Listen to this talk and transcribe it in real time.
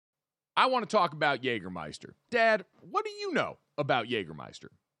I want to talk about Jägermeister. Dad, what do you know about Jägermeister?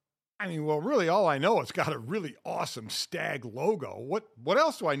 I mean, well, really, all I know, it's got a really awesome stag logo. What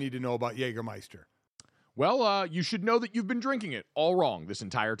else do I need to know about Jägermeister? Well, you should know that you've been drinking it all wrong this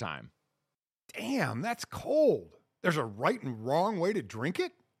entire time. Damn, that's cold. There's a right and wrong way to drink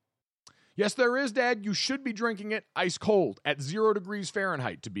it? Yes, there is, Dad. You should be drinking it ice cold at 0 degrees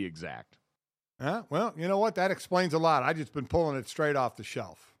Fahrenheit, to be exact. Well, you know what? That explains a lot. I just been pulling it straight off the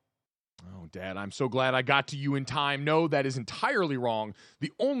shelf. Oh, Dad, I'm so glad I got to you in time. No, that is entirely wrong.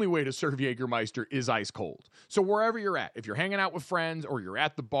 The only way to serve Jägermeister is ice cold. So wherever you're at, if you're hanging out with friends or you're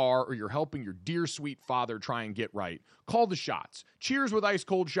at the bar or you're helping your dear sweet father try and get right, call the shots. Cheers with ice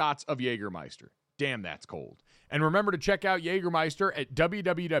cold shots of Jägermeister. Damn, that's cold. And remember to check out Jägermeister at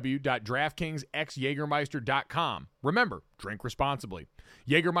www.draftkingsxjagermeister.com. Remember, drink responsibly.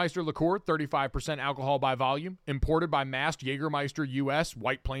 Jägermeister liqueur, 35% alcohol by volume, imported by Mast Jägermeister US,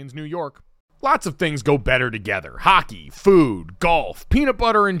 White Plains, New York. Lots of things go better together. Hockey, food, golf, peanut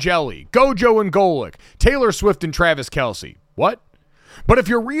butter and jelly, Gojo and Golic, Taylor Swift and Travis Kelce. What? But if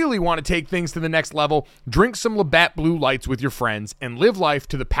you really want to take things to the next level, drink some Labatt Blue Lights with your friends and live life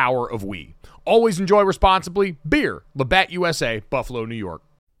to the power of we. Always enjoy responsibly. Beer, Labatt USA, Buffalo, New York.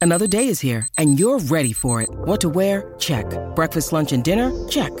 Another day is here, and you're ready for it. What to wear? Check. Breakfast, lunch, and dinner?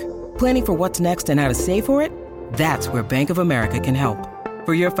 Check. Planning for what's next and how to save for it? That's where Bank of America can help.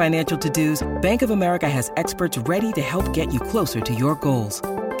 For your financial to-dos, Bank of America has experts ready to help get you closer to your goals.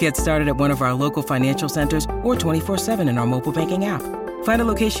 Get started at one of our local financial centers or 24/7 in our mobile banking app. Find a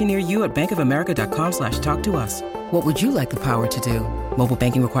location near you at bankofamerica.com/talktous. What would you like the power to do? Mobile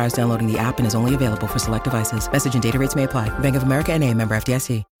banking requires downloading the app and is only available for select devices. Message and data rates may apply. Bank of America NA, member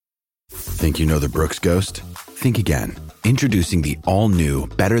FDIC. Think you know the Brooks Ghost? Think again. Introducing the all-new,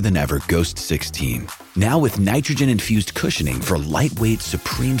 better-than-ever Ghost 16. Now with nitrogen-infused cushioning for lightweight,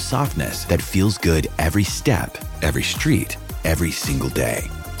 supreme softness that feels good every step, every street, every single day.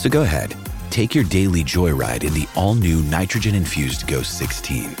 So go ahead, take your daily joyride in the all-new nitrogen-infused Ghost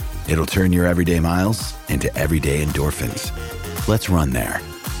 16. It'll turn your everyday miles into everyday endorphins. Let's run there.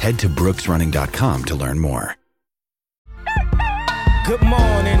 Head to brooksrunning.com to learn more. Good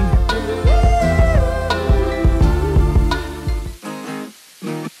morning.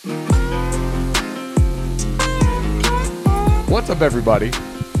 What's up, everybody?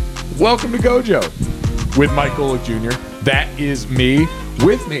 Welcome to Gojo with Mike Golic Jr. That is me,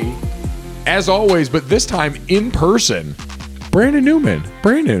 with me, as always, but this time in person, Brandon Newman.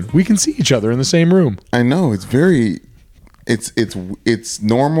 Brandon, we can see each other in the same room. I know, it's very, it's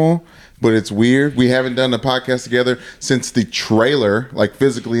normal, but it's weird. We haven't done a podcast together since the trailer, like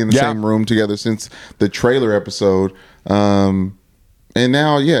physically in the same room together since the trailer episode. And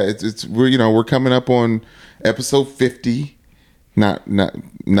now, we're coming up on episode 50. Not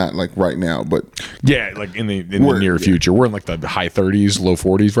like right now, but yeah, like in the near future. We're in like the high 30s, low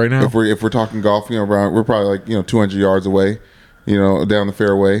 40s right now. If we're talking golf, we're probably like 200 yards away, down the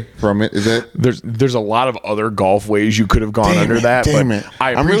fairway from it. Is that there's a lot of other golf ways you could have gone under that. Damn but it!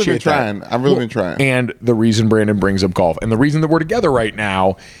 I I'm really appreciate been trying. I've really been trying. And the reason Brandon brings up golf, and the reason that we're together right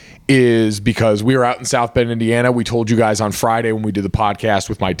now, is because we were out in South Bend, Indiana. We told you guys on Friday when we did the podcast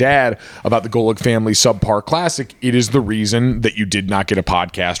with my dad about the Golic Family Subpar Classic. It is the reason that you did not get a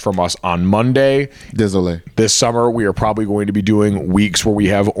podcast from us on Monday. Désolé. This summer, we are probably going to be doing weeks where we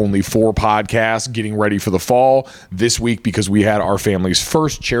have only 4 podcasts getting ready for the fall. This week, because we had our family's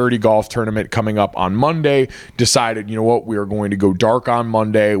first charity golf tournament coming up on Monday, decided, you know what, we are going to go dark on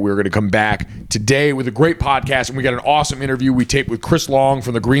Monday. We're going to come back today with a great podcast, and we got an awesome interview we taped with Chris Long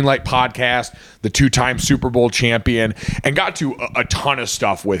from the Greenlight Podcast, the 2-time Super Bowl champion, and got to a ton of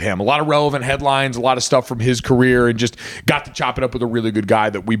stuff with him. A lot of relevant headlines, a lot of stuff from his career, and just got to chop it up with a really good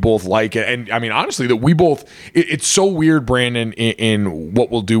guy that we both like. And I mean, honestly, that we both, it's so weird, Brandon, in what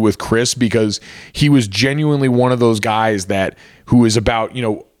we'll do with Chris, because he was genuinely one of those guys who is about,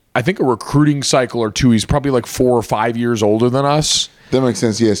 I think a recruiting cycle or two. He's probably like 4 or 5 years older than us. That makes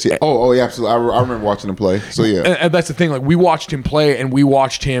sense. Yes. Yeah. Oh, yeah, absolutely. I remember watching him play. So yeah. And that's the thing. Like, we watched him play, and we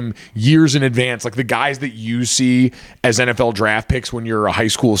watched him years in advance. Like the guys that you see as NFL draft picks when you're a high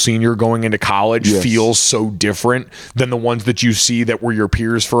school senior going into college feels so different than the ones that you see that were your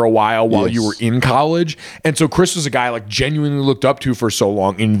peers for a while you were in college. And so Chris was a guy like genuinely looked up to for so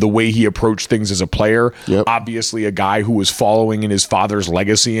long in the way he approached things as a player. Yep. Obviously, a guy who was following in his father's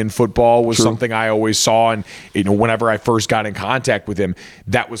legacy in football was something I always saw. And whenever I first got in contact with him, him.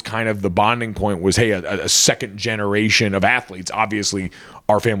 That was kind of the bonding point was, hey, a second generation of athletes. Obviously,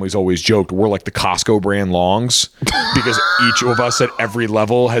 our family's always joked we're like the Costco brand Longs because each of us at every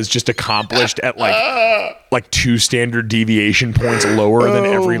level has just accomplished at like 2 standard deviation points lower than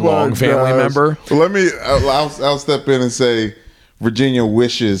every Long family member. Well, I'll step in and say Virginia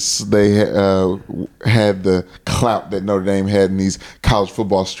wishes they had the clout that Notre Dame had in these college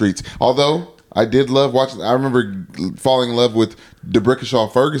football streets. Although I did love watching. I remember falling in love with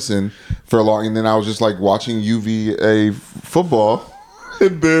DeBrickashaw Ferguson for a long, and then I was just like watching UVA football.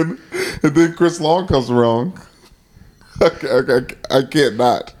 And then Chris Long comes along. I can't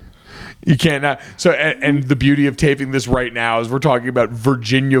not. You can't not. So, and the beauty of taping this right now is we're talking about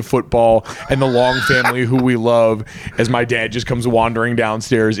Virginia football and the Long family, who we love, as my dad just comes wandering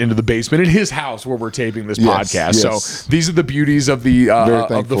downstairs into the basement in his house where we're taping this podcast. Yes. So these are the beauties of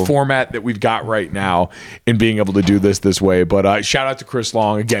the format that we've got right now in being able to do this way. But shout out to Chris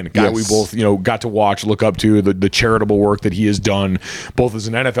Long, again, a guy we both got to watch, look up to. The charitable work that he has done, both as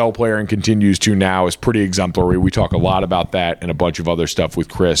an NFL player and continues to now, is pretty exemplary. We talk a lot about that and a bunch of other stuff with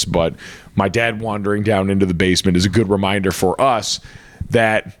Chris, but my dad wandering down into the basement is a good reminder for us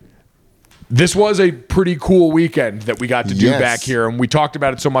that this was a pretty cool weekend that we got to do back here. And we talked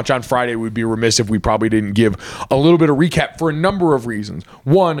about it so much on Friday, we'd be remiss if we probably didn't give a little bit of recap for a number of reasons.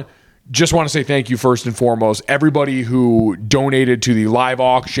 One, just want to say thank you first and foremost, everybody who donated to the live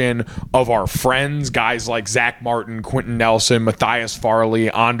auction of our friends, guys like Zach Martin, Quentin Nelson, Matthias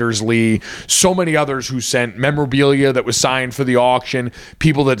Farley, Anders Lee, so many others who sent memorabilia that was signed for the auction,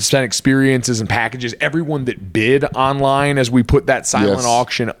 people that sent experiences and packages, everyone that bid online as we put that silent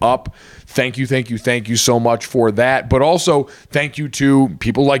auction up. Thank you so much for that. But also, thank you to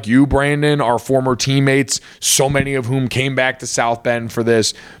people like you, Brandon, our former teammates, so many of whom came back to South Bend for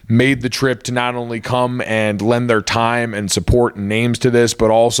this, made the trip to not only come and lend their time and support and names to this,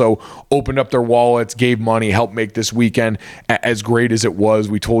 but also opened up their wallets, gave money, helped make this weekend as great as it was.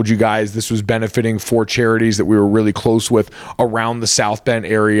 We told you guys this was benefiting 4 charities that we were really close with around the South Bend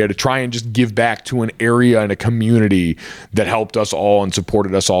area to try and just give back to an area and a community that helped us all and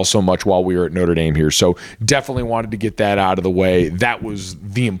supported us all so much while we were at Notre Dame here. So definitely wanted to get that out of the way. That was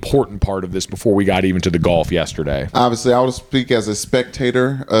the important part of this before we got even to the golf yesterday. Obviously, I will speak as a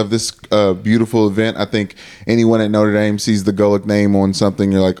spectator of this beautiful event. I think anyone at Notre Dame sees the Golic name on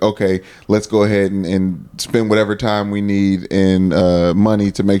something, you're like, okay, let's go ahead and spend whatever time we need in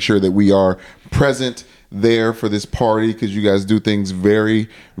money to make sure that we are present there for this party, because you guys do things very,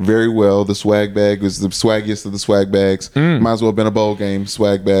 very well. The swag bag was the swaggiest of the swag bags. Might as well have been a bowl game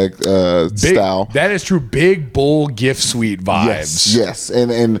swag bag style. That is true. Big bowl gift suite vibes. Yes.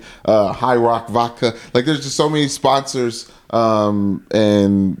 And High Rock Vodka. Like, there's just so many sponsors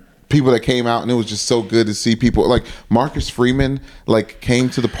and people that came out, and it was just so good to see people. Like Marcus Freeman came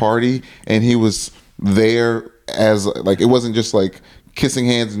to the party, and he was there as it wasn't just kissing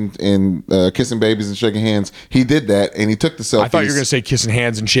hands and kissing babies and shaking hands. He did that, and he took the selfies. I thought you were going to say kissing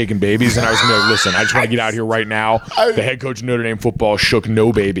hands and shaking babies, and I was going to listen. I just want to get out here right now. The head coach of Notre Dame football shook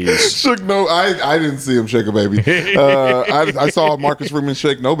no babies. I didn't see him shake a baby. I saw Marcus Freeman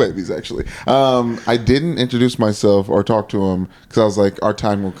shake no babies, actually. I didn't introduce myself or talk to him because I was like, our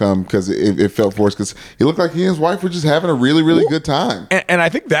time will come, because it felt forced, because he looked like he and his wife were just having a really, really good time. And I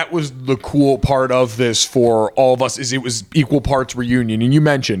think that was the cool part of this for all of us, is it was equal parts reunion. And you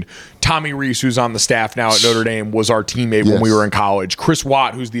mentioned Tommy Reese, who's on the staff now at Notre Dame, was our teammate when we were in college. Chris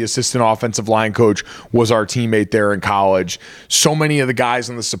Watt, who's the assistant offensive line coach, was our teammate there in college. So many of the guys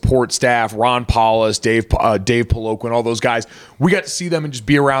on the support staff, Ron Paulus, Dave Paloquin, all those guys, we got to see them and just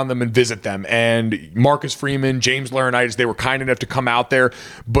be around them and visit them. And Marcus Freeman, James Laurinaitis, they were kind enough to come out there,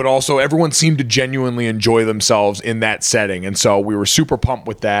 but also everyone seemed to genuinely enjoy themselves in that setting. And so we were super pumped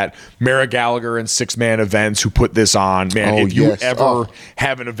with that. Mara Gallagher and Six Man Events, who put this on. Man, if you ever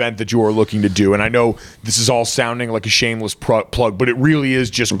have an event that you are looking to do, and I know this is all sounding like a shameless plug, but it really is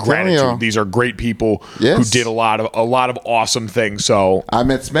just gratitude. These are great people who did a lot of awesome things. So I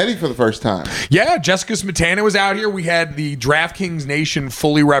met Smetty for the first time. Yeah, Jessica Smetana was out here. We had the DraftKings Nation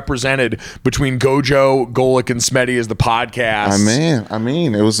fully represented between Gojo, Golic, and Smetty as the podcast. I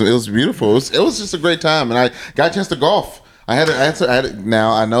mean, it was beautiful. It was just a great time, and I got a chance to golf. I had it.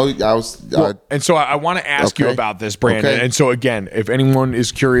 Now I know I was. And so I want to ask you about this, Brandon. Okay. And so again, if anyone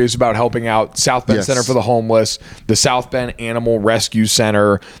is curious about helping out South Bend Center for the Homeless, the South Bend Animal Rescue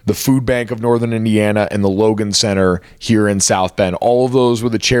Center, the Food Bank of Northern Indiana, and the Logan Center here in South Bend, all of those were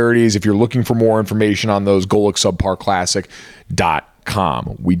the charities. If you're looking for more information on those,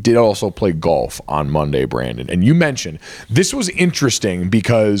 GolicSubparClassic.com. We did also play golf on Monday, Brandon. And you mentioned this was interesting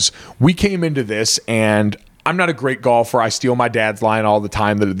because we came into this, and I'm not a great golfer. I steal my dad's line all the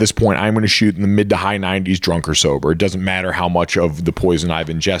time that at this point I'm going to shoot in the mid to high 90s drunk or sober. It doesn't matter how much of the poison I've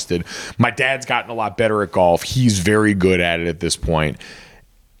ingested. My dad's gotten a lot better at golf. He's very good at it at this point.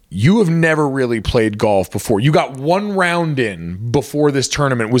 You have never really played golf before. You got one round in before this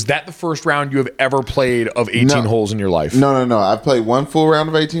tournament. Was that the first round you have ever played of 18 holes in your life? No. I played one full round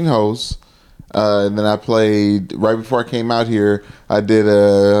of 18 holes. And then I played right before I came out here. I did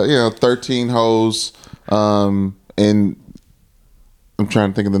 13 holes. And I'm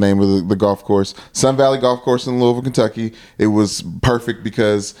trying to think of the name of the golf course, Sun Valley Golf Course in Louisville, Kentucky. It was perfect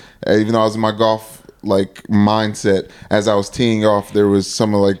because even though I was in my golf mindset, as I was teeing off, there was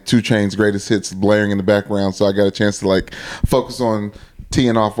some of 2 Chainz's greatest hits blaring in the background, so I got a chance to focus on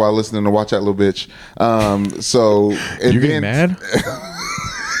teeing off while listening to Watch That Little Bitch. You getting mad?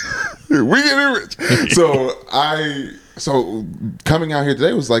 We getting rich. So coming out here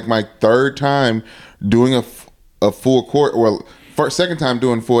today was my third time doing a full court, second time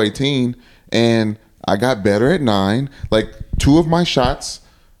doing full 18, and I got better at 9. 2 of my shots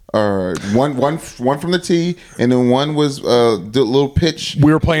are one from the tee, and then one was the little pitch.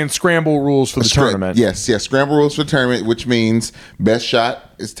 We were playing scramble rules for the tournament. Yes, scramble rules for the tournament, which means best shot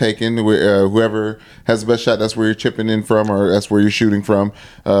is taken. Whoever has the best shot, that's where you're chipping in from, or that's where you're shooting from.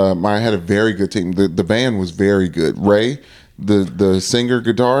 I had a very good team. The band was very good. Ray, the singer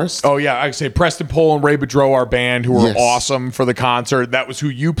guitarist. Oh yeah, I say Preston Pohl and Ray Bedreau, our band, who were awesome for the concert. That was who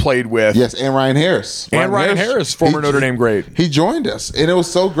you played with. Yes, and Ryan Harris. Ryan Harris, former Notre Dame great. He joined us, and it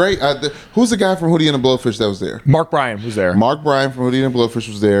was so great. Who's the guy from Hootie and the Blowfish that was there? Mark Bryan was there. Mark Bryan from Hootie and the Blowfish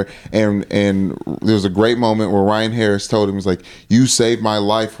was there, and there was a great moment where Ryan Harris told him, he's like, "You saved my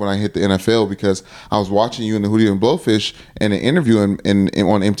life when I hit the NFL because I was watching you in the Hootie and the Blowfish in an interview on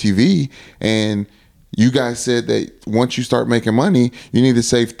MTV, and you guys said that once you start making money, you need to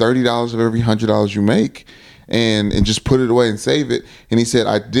save $30 of every $100 you make, and just put it away and save it." And he said,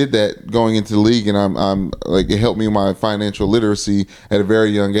 I did that going into the league, and I'm it helped me with my financial literacy at a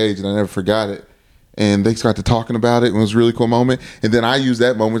very young age, and I never forgot it. And they got to talking about it, and it was a really cool moment. And then I used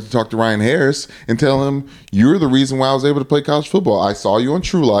that moment to talk to Ryan Harris and tell him, "You're the reason why I was able to play college football. I saw you on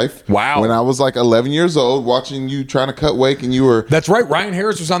True Life. Wow. When I was 11 years old, watching you trying to cut weight, and you were..." That's right. Ryan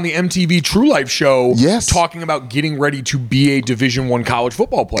Harris was on the MTV True Life show. Yes. Talking about getting ready to be a Division I college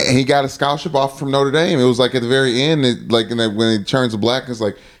football player. And he got a scholarship offer from Notre Dame. It was at the very end, when he turns to black, it's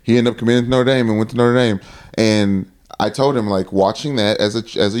he ended up committing to Notre Dame and went to Notre Dame. And I told him, watching that as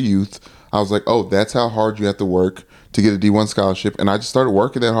a youth, I was like, oh, that's how hard you have to work to get a D1 scholarship. And I just started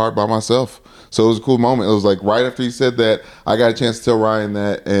working that hard by myself. So it was a cool moment. It was right after he said that, I got a chance to tell Ryan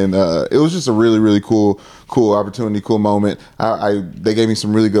that. And it was just a really, really cool opportunity, cool moment. They gave me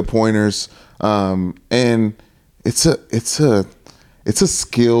some really good pointers. And it's a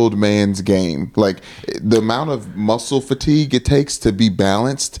skilled man's game. The amount of muscle fatigue it takes to be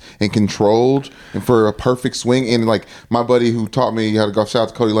balanced and controlled and for a perfect swing. And my buddy who taught me how to golf, shout out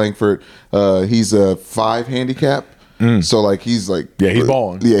to Cody Langford, he's a 5 handicap. So he's he's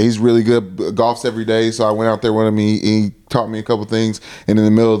balling. Yeah, he's really good. Golfs every day. So I went out there with him. He taught me a couple things. And in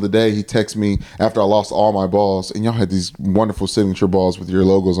the middle of the day, he texted me after I lost all my balls. And y'all had these wonderful signature balls with your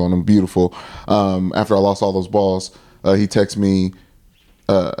logos on them, beautiful. After I lost all those balls, he texted me,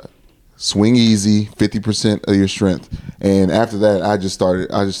 swing easy, 50% of your strength. And after that, I just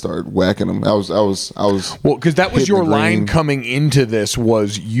started whacking them. I was well, because that was your line coming into this.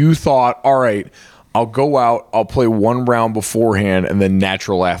 Was you thought, all right, I'll go out, I'll play one round beforehand, and then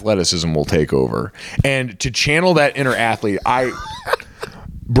natural athleticism will take over. And to channel that inner athlete,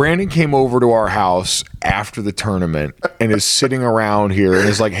 Brandon came over to our house after the tournament and is sitting around here and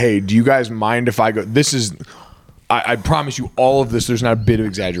is like, hey, do you guys mind if I go? This is, I promise you all of this, there's not a bit of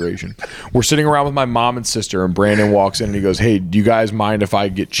exaggeration. We're sitting around with my mom and sister, and Brandon walks in and he goes, hey, do you guys mind if I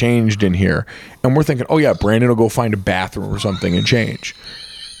get changed in here? And we're thinking, oh yeah, Brandon will go find a bathroom or something and change.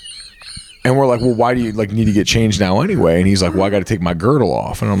 And we're like, well, why do you need to get changed now anyway? And he's like, well, I got to take my girdle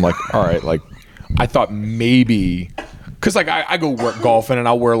off. And I'm like, all right, I thought maybe, because I go work golfing and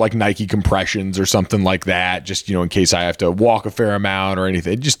I'll wear Nike compressions or something like that, just in case I have to walk a fair amount or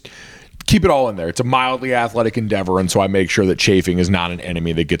anything. Just keep it all in there. It's a mildly athletic endeavor, and so I make sure that chafing is not an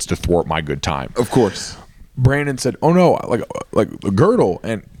enemy that gets to thwart my good time. Of course. Brandon said, oh no, like the girdle,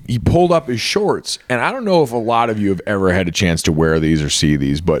 and he pulled up his shorts. And I don't know if a lot of you have ever had a chance to wear these or see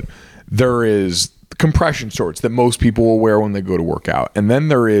these, but there is compression shorts that most people will wear when they go to work out. And then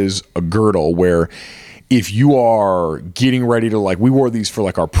there is a girdle where if you are getting ready to, we wore these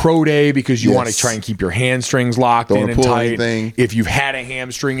for our pro day because you want to try and keep your hamstrings locked in and tight. Anything. If you've had a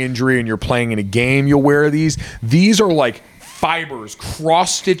hamstring injury and you're playing in a game, you'll wear these. These are fibers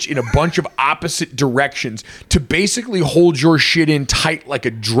cross-stitched in a bunch of opposite directions to basically hold your shit in tight like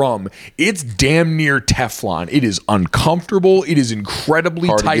a drum. It's damn near Teflon. It is uncomfortable. It is incredibly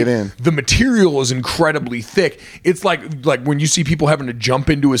Hard to tight. get in. The material is incredibly thick. It's like when you see people having to jump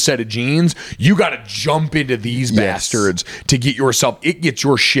into a set of jeans, you got to jump into these bastards to get yourself. It gets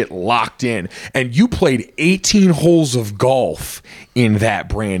your shit locked in. And you played 18 holes of golf in that,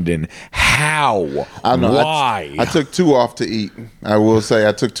 Brandon. How? I know. Why? I took 2 off to eat. I will say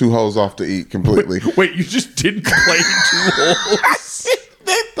I took 2 holes off to eat completely. Wait, you just didn't play 2 holes?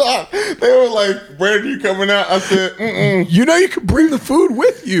 They were like, "Brandon, you coming out?" I said, "Mm-mm." You know you could bring the food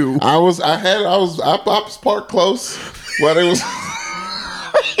with you. I was parked close, but it was.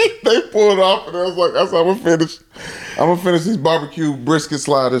 They pulled off, and I was like, "That's how I'm gonna finish these barbecue brisket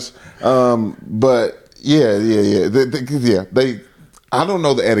sliders." But yeah. They I don't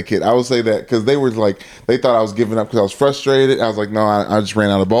know the etiquette. I would say that because they were like, they thought I was giving up because I was frustrated. I was like, no, I just ran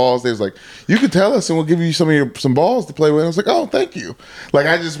out of balls. They was like, you could tell us and we'll give you some balls to play with. I was like, oh, thank you. Like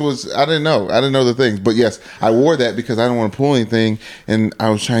I didn't know the things. But yes, I wore that because I didn't want to pull anything, and I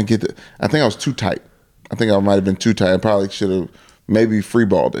was trying to get I think I was too tight. I think I might have been too tight. I probably should have maybe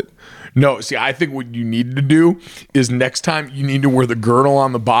freeballed it. No, see, I think what you need to do is next time you need to wear the girdle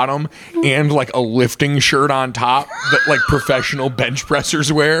on the bottom and like a lifting shirt on top that like professional bench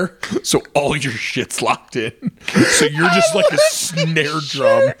pressers wear. So all your shit's locked in. So you're just like a snare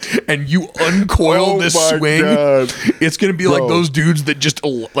drum and you uncoil this swing. God. It's going to be like those dudes that just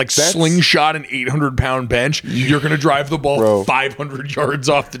like slingshot an 800-pound bench. You're going to drive the ball 500 yards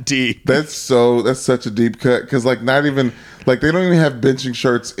off the tee. That's such a deep cut because like not even like they don't even have benching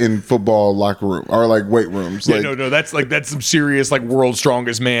shirts in football locker room or like weight rooms. Yeah, like, no, that's some serious like world's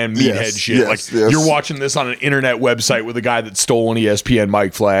strongest man meathead shit. You're watching this on an internet website with a guy that stole an ESPN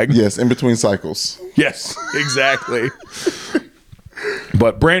mic flag. Yes, in between cycles. Yes, exactly.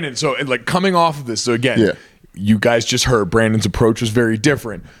 But Brandon, so like coming off of this, so again, you guys just heard Brandon's approach was very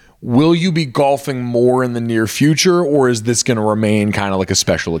different. Will you be golfing more in the near future, or is this going to remain kind of like a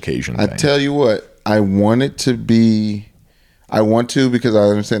special occasion thing? I tell you what, I want to because I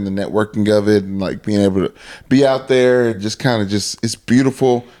understand the networking of it and like being able to be out there and just kind of it's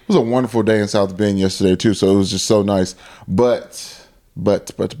beautiful. It was a wonderful day in South Bend yesterday too, so it was just so nice. But a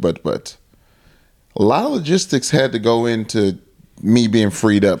lot of logistics had to go into me being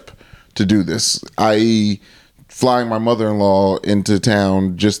freed up to do this, i.e. flying my mother-in-law into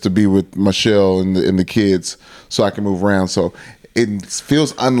town just to be with Michelle and the kids so I can move around. So it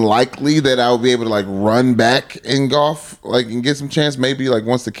feels unlikely that I'll be able to like run back in golf, like and get some chance. Maybe like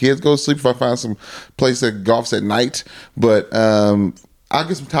once the kids go to sleep, if I find some place that golfs at night. But I'll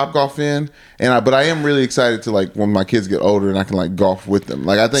get some top golf in, but I am really excited to like when my kids get older and I can like golf with them.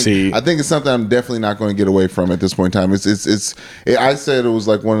 Like I think it's something I'm definitely not going to get away from at this point in time. I said it was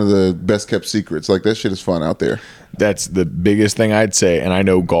like one of the best kept secrets. Like that shit is fun out there. That's the biggest thing I'd say. And I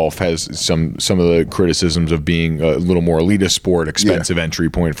know golf has some of the criticisms of being a little more elitist sport, expensive entry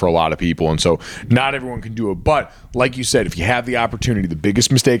point for a lot of people. And so not everyone can do it. But like you said, if you have the opportunity, the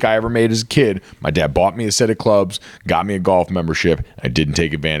biggest mistake I ever made as a kid, my dad bought me a set of clubs, got me a golf membership. I didn't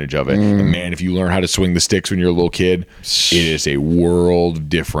take advantage of it. And man, if you learn how to swing the sticks when you're a little kid, it is a world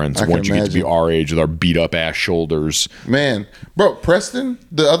difference once you get to be our age with our beat up ass shoulders. Man, bro, Preston,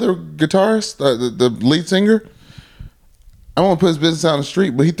 the other guitarist, the lead singer, I won't put his business out on the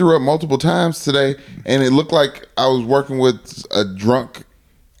street, but he threw up multiple times today, and it looked like I was working with a drunk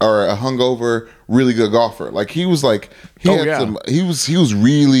or a hungover, really good golfer. Like he was like he was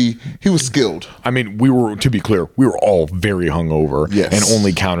skilled. I mean, to be clear, we were all very hungover, and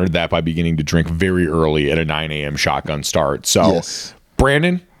only countered that by beginning to drink very early at a 9 a.m. shotgun start. So,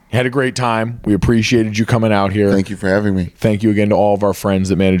 Brandon, had a great time. We appreciated you coming out here. Thank you for having me. Thank you again to all of our friends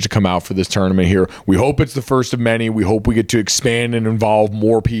that managed to come out for this tournament here. We hope it's the first of many. We hope we get to expand and involve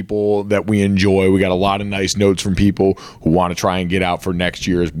more people that we enjoy. We got a lot of nice notes from people who want to try and get out for next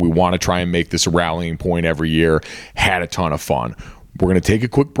year. We want to try and make this a rallying point every year. Had a ton of fun. We're going to take a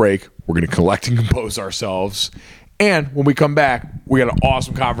quick break. We're going to collect and compose ourselves. And when we come back, we got an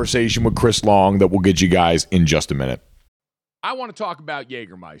awesome conversation with Chris Long that we'll get you guys in just a minute. I want to talk about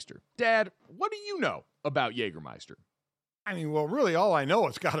Jägermeister. Dad, what do you know about Jägermeister? I mean, well, really, all I know,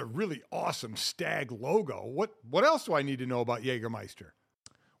 it's got a really awesome stag logo. What else do I need to know about Jägermeister?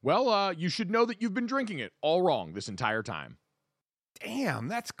 Well, you should know that you've been drinking it all wrong this entire time. Damn,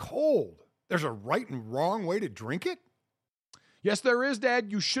 that's cold. There's a right and wrong way to drink it? Yes, there is,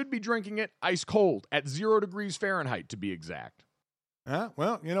 Dad. You should be drinking it ice cold at 0 degrees Fahrenheit, to be exact.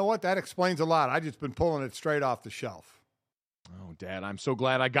 Well, you know what? That explains a lot. I've just been pulling it straight off the shelf. Oh, Dad, I'm so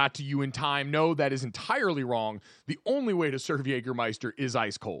glad I got to you in time. No, that is entirely wrong. The only way to serve Jägermeister is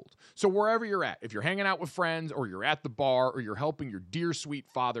ice cold. So wherever you're at, if you're hanging out with friends or you're at the bar or you're helping your dear sweet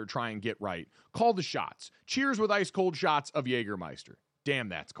father try and get right, call the shots. Cheers with ice cold shots of Jägermeister. Damn,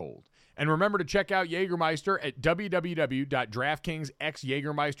 that's cold. And remember to check out Jägermeister at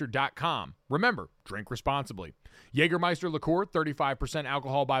www.draftkingsxjagermeister.com. Remember, drink responsibly. Jägermeister liqueur, 35%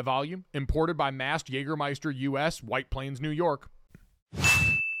 alcohol by volume, imported by Mast Jägermeister US, White Plains, New York.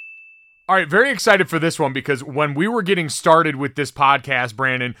 All right, very excited for this one because when we were getting started with this podcast,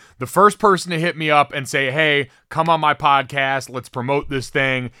 Brandon, the first person to hit me up and say, hey, come on my podcast, let's promote this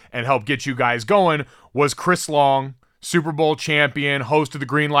thing and help get you guys going was Chris Long, Super Bowl champion, host of the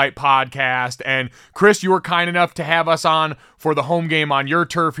Greenlight podcast. And Chris, you were kind enough to have us on for the home game on your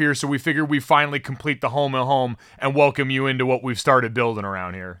turf here, so we figured we finally complete the home and home and welcome you into what we've started building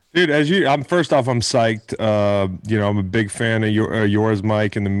around here. Dude, I'm psyched. I'm a big fan of yours,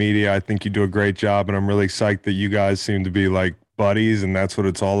 Mike, and the media. I think you do a great job, and I'm really psyched that you guys seem to be like buddies, and that's what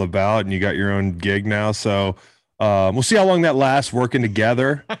it's all about. And you got your own gig now, so we'll see how long that lasts working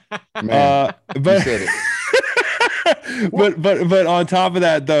together. Man, you said it. But on top of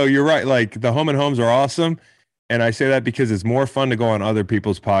that, though, you're right. Like the home and homes are awesome. And I say that because it's more fun to go on other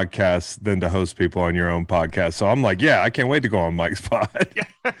people's podcasts than to host people on your own podcast. So I'm like, yeah, I can't wait to go on Mike's pod.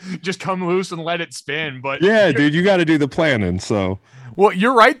 Just come loose and let it spin. But yeah, dude, you got to do the planning. So. Well,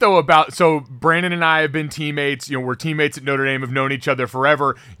 you're right, though, so Brandon and I have been teammates. You know, we're teammates at Notre Dame, have known each other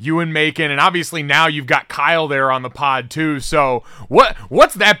forever. You and Macon, and obviously now you've got Kyle there on the pod, too. So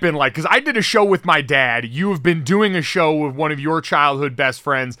what's that been like? Because I did a show with my dad. You have been doing a show with one of your childhood best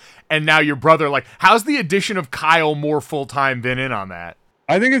friends, and now your brother. Like, how's the addition of Kyle more full-time been in on that?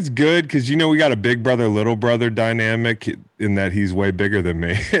 I think it's good because, we got a big brother, little brother dynamic in that he's way bigger than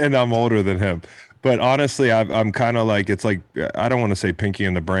me, and I'm older than him. But honestly, I'm kind of like, it's like, I don't want to say Pinky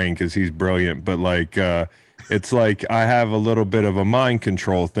in the brain because he's brilliant, but like, it's like I have a little bit of a mind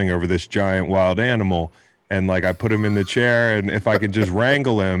control thing over this giant wild animal. And like, I put him in the chair, and if I could just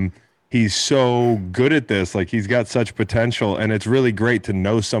wrangle him, he's so good at this. Like, he's got such potential. And it's really great to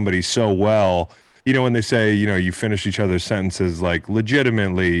know somebody so well. When they say, you finish each other's sentences, like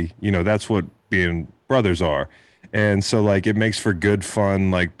legitimately, that's what being brothers are. And so like, it makes for good,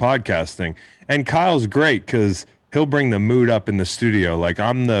 fun, like podcasting. And Kyle's great because he'll bring the mood up in the studio. Like,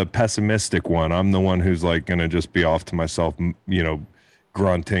 I'm the pessimistic one. I'm the one who's like going to just be off to myself,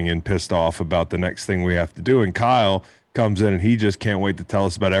 grunting and pissed off about the next thing we have to do. And Kyle comes in and he just can't wait to tell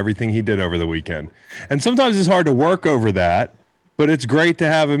us about everything he did over the weekend. And sometimes it's hard to work over that, but it's great to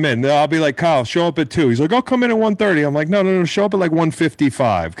have him in. I'll be like, Kyle, show up at 2. He's like, I'll come in at 1:30. I'm like, no, show up at like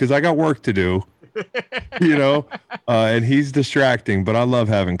 1:55 because I got work to do. And he's distracting, but I love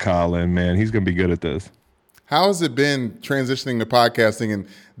having Kyle in, man. He's going to be good at this. How has it been transitioning to podcasting and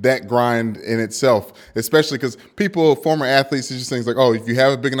that grind in itself, especially because former athletes, it's just things like, oh, if you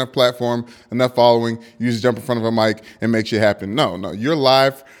have a big enough platform, enough following, you just jump in front of a mic and make shit happen. No, you're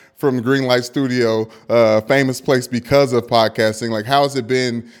live from the Greenlight Studio, famous place because of podcasting. Like, how has it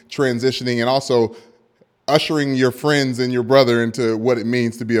been transitioning and also ushering your friends and your brother into what it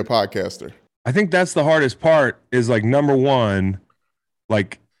means to be a podcaster? I think that's the hardest part is like, number one,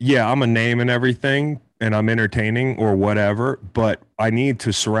 like, yeah, I'm a name and everything and I'm entertaining or whatever, but I need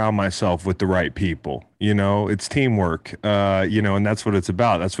to surround myself with the right people. It's teamwork, and that's what it's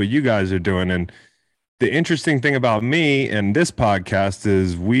about. That's what you guys are doing. And the interesting thing about me and this podcast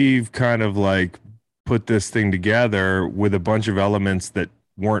is we've kind of like put this thing together with a bunch of elements that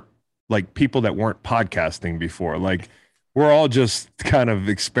weren't like people that weren't podcasting before. Like, we're all just kind of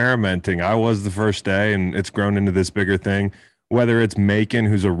experimenting. I was the first day, and it's grown into this bigger thing, whether it's Macon,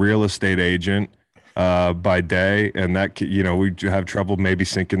 who's a real estate agent by day, and that, we have trouble maybe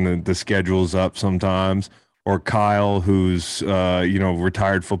syncing the schedules up sometimes, or Kyle, who's,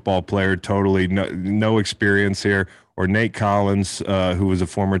 retired football player, totally no experience here, or Nate Collins, who was a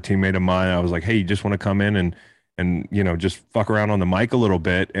former teammate of mine. I was like, hey, you just want to come in and just fuck around on the mic a little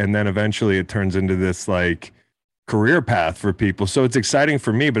bit. And then eventually it turns into this like career path for people. So it's exciting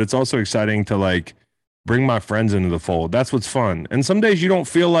for me, but it's also exciting to like bring my friends into the fold. That's what's fun. And some days you don't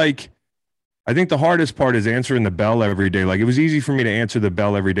feel like, I think the hardest part is answering the bell every day. Like, it was easy for me to answer the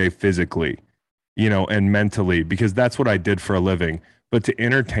bell every day physically, and mentally, because that's what I did for a living. But to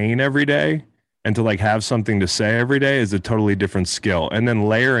entertain every day and to like have something to say every day is a totally different skill. And then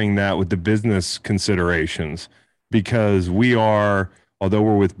layering that with the business considerations, because although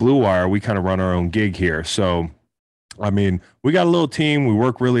we're with Blue Wire, we kind of run our own gig here. So I mean, we got a little team. We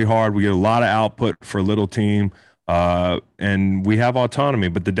work really hard. We get a lot of output for a little team, and we have autonomy.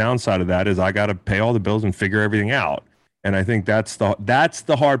 But the downside of that is I got to pay all the bills and figure everything out. And I think that's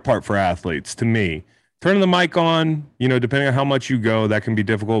the hard part for athletes, to me. Turning the mic on, depending on how much you go, that can be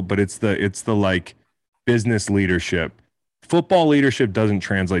difficult, but it's the like business leadership. Football leadership doesn't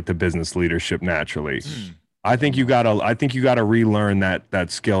translate to business leadership naturally. I think you gotta relearn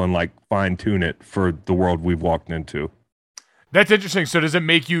that skill and like fine tune it for the world we've walked into. That's interesting. So does it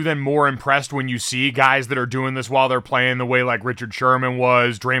make you then more impressed when you see guys that are doing this while they're playing the way like Richard Sherman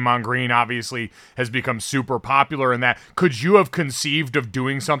was? Draymond Green obviously has become super popular in that. Could you have conceived of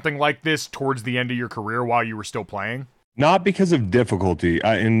doing something like this towards the end of your career while you were still playing? Not because of difficulty,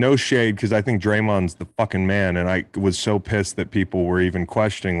 and no shade, because I think Draymond's the fucking man, and I was so pissed that people were even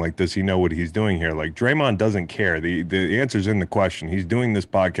questioning, like, does he know what he's doing here? Like, Draymond doesn't care. The answer's in the question. He's doing this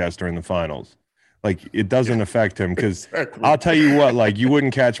podcast during the finals. Like, it doesn't affect him, because exactly. I'll tell you what, like, you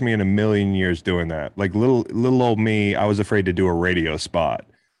wouldn't catch me in a million years doing that. Like, little old me, I was afraid to do a radio spot.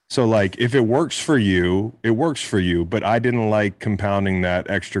 So, like, if it works for you, it works for you, but I didn't like compounding that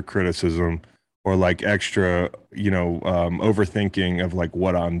extra criticism or like extra, overthinking of like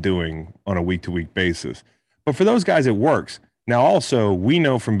what I'm doing on a week-to-week basis. But for those guys, it works. Now, also, we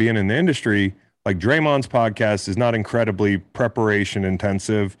know from being in the industry, like Draymond's podcast is not incredibly preparation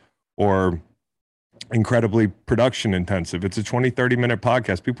intensive or incredibly production intensive. It's a 20, 30-minute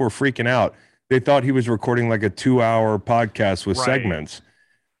podcast. People were freaking out. They thought he was recording like a 2-hour podcast with segments.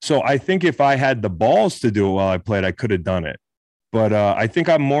 So I think if I had the balls to do it while I played, I could have done it. But I think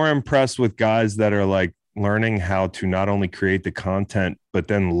I'm more impressed with guys that are like learning how to not only create the content, but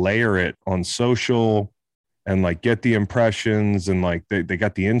then layer it on social and like get the impressions. And like they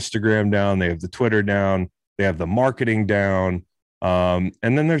got the Instagram down, they have the Twitter down, they have the marketing down. And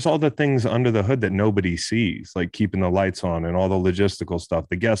then there's all the things under the hood that nobody sees, like keeping the lights on and all the logistical stuff,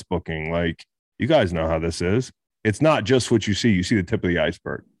 the guest booking. Like, you guys know how this is. It's not just what you see the tip of the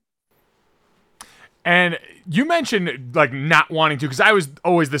iceberg. And you mentioned like not wanting to, because I was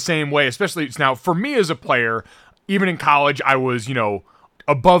always the same way, especially now for me as a player, even in college, I was,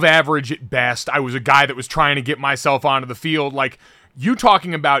 above average at best. I was a guy that was trying to get myself onto the field. Like, you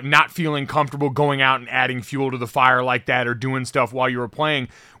talking about not feeling comfortable going out and adding fuel to the fire like that or doing stuff while you were playing.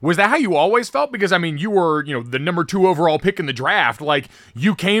 Was that how you always felt? Because, I mean, you were, the number 2 overall pick in the draft. Like,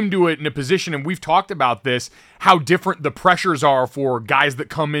 you came to it in a position, and we've talked about this, how different the pressures are for guys that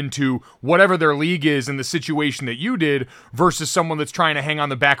come into whatever their league is in the situation that you did versus someone that's trying to hang on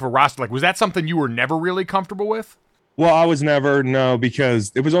the back of a roster. Like, was that something you were never really comfortable with? Well, I was never, no,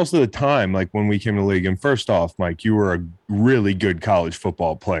 because it was also the time, like when we came to the league. And first off, Mike, you were a really good college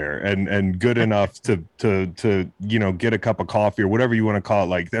football player and good enough to get a cup of coffee or whatever you want to call it.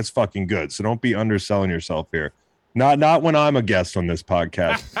 Like, that's fucking good. So don't be underselling yourself here. Not when I'm a guest on this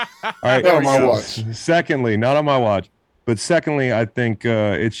podcast. All right. Not on my watch. Secondly, not on my watch. But secondly, I think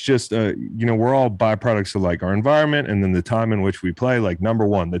it's just, we're all byproducts of like our environment and then the time in which we play. Like, number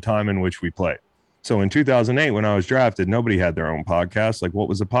one, the time in which we play. So in 2008, when I was drafted, nobody had their own podcast. Like, what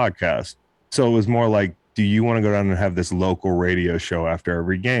was a podcast? So it was more like, do you want to go down and have this local radio show after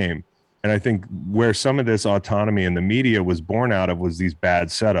every game? And I think where some of this autonomy in the media was born out of was these bad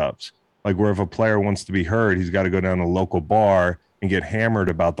setups. Like, where if a player wants to be heard, he's got to go down to a local bar and get hammered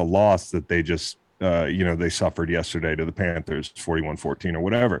about the loss that they just, they suffered yesterday to the Panthers, 41-14 or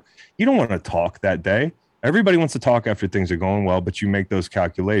whatever. You don't want to talk that day. Everybody wants to talk after things are going well, but you make those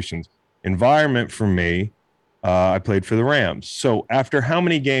calculations. Environment for me, I played for the Rams. So after how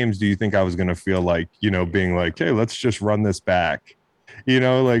many games do you think I was going to feel like, being like, hey, let's just run this back?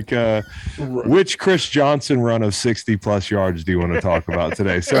 Which Chris Johnson run of 60 plus yards do you want to talk about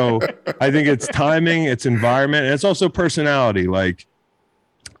today? So I think it's timing, it's environment, and it's also personality. Like,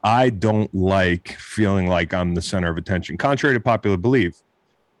 I don't like feeling like I'm the center of attention, contrary to popular belief.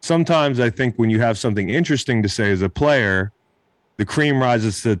 Sometimes I think when you have something interesting to say as a player, the cream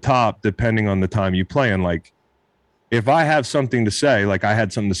rises to the top depending on the time you play. And like, if I have something to say, like I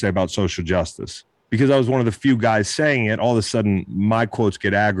had something to say about social justice, because I was one of the few guys saying it, all of a sudden my quotes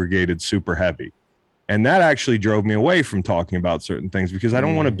get aggregated super heavy. And that actually drove me away from talking about certain things because I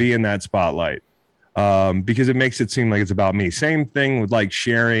don't want to be in that spotlight because it makes it seem like it's about me. Same thing with like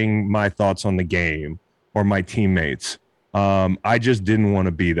sharing my thoughts on the game or my teammates. I just didn't want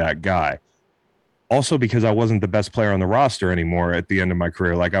to be that guy. Also, because I wasn't the best player on the roster anymore at the end of my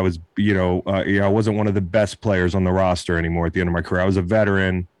career. Like I was, I wasn't one of the best players on the roster anymore at the end of my career. I was a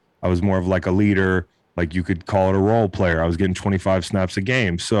veteran. I was more of like a leader. Like you could call it a role player. I was getting 25 snaps a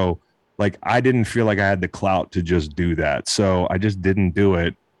game. So like, I didn't feel like I had the clout to just do that. So I just didn't do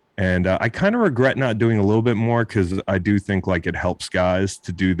it. And I kind of regret not doing a little bit more because I do think like it helps guys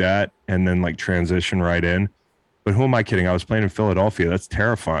to do that and then like transition right in. But who am I kidding? I was playing in Philadelphia. That's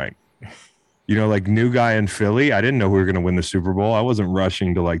terrifying. Like new guy in Philly. I didn't know we were going to win the Super Bowl. I wasn't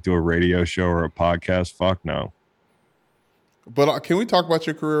rushing to like do a radio show or a podcast. Fuck no. But can we talk about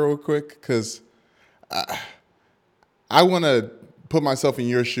your career real quick? Because I want to put myself in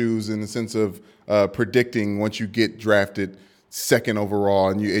your shoes in the sense of predicting once you get drafted second overall,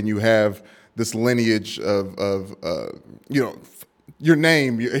 and you have this lineage of your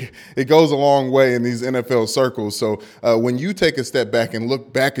name. It goes a long way in these NFL circles. So when you take a step back and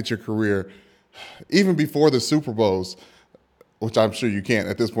look back at your career, even before the Super Bowls, which I'm sure you can't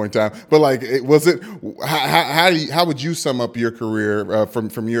at this point in time, but like, how would you sum up your career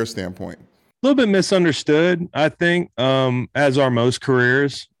from your standpoint? A little bit misunderstood, I think, as are most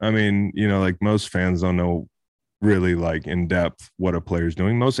careers. I mean, like most fans don't know really like in depth what a player's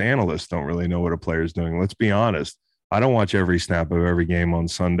doing. Most analysts don't really know what a player's doing. Let's be honest. I don't watch every snap of every game on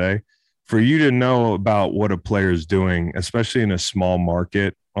Sunday. For you to know about what a player's doing, especially in a small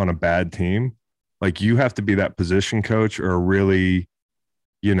market on a bad team, like you have to be that position coach or a really,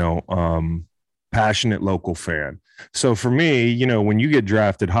 passionate local fan. So for me, when you get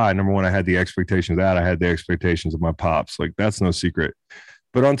drafted high, number one, I had the expectations of that. I had the expectations of my pops. Like that's no secret.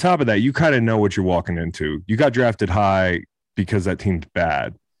 But on top of that, you kind of know what you're walking into. You got drafted high because that team's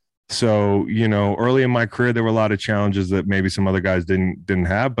bad. So, early in my career, there were a lot of challenges that maybe some other guys didn't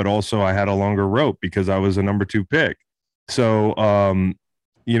have, but also I had a longer rope because I was a number 2 pick. So,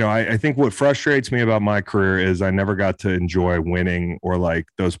 I think what frustrates me about my career is I never got to enjoy winning or like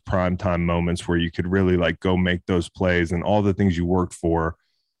those primetime moments where you could really like go make those plays and all the things you worked for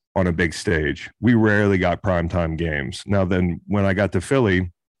on a big stage. We rarely got primetime games. Now, then when I got to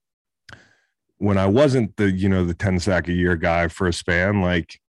Philly, when I wasn't the 10 sack a year guy for a span,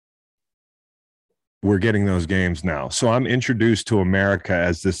 like we're getting those games now. So I'm introduced to America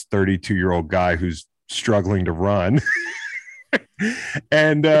as this 32-year-old guy who's struggling to run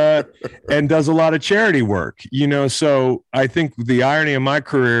and does a lot of charity work, So I think the irony of my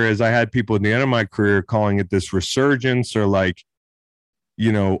career is I had people at the end of my career calling it this resurgence or like,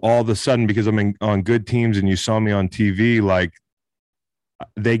 all of a sudden because I'm on good teams and you saw me on TV, like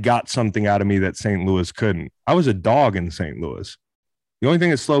they got something out of me that St. Louis couldn't. I was a dog in St. Louis. The only thing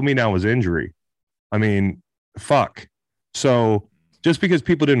that slowed me down was injury. I mean, fuck. So just because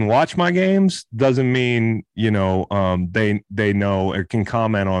people didn't watch my games doesn't mean, they know or can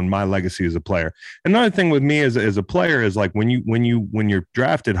comment on my legacy as a player. Another thing with me as a player is like when you're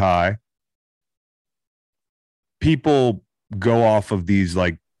drafted high, people go off of these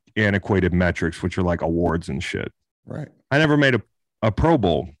like antiquated metrics, which are like awards and shit. Right. I never made a Pro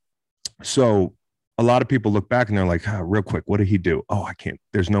Bowl. So a lot of people look back and they're like, real quick, what did he do? Oh, I can't.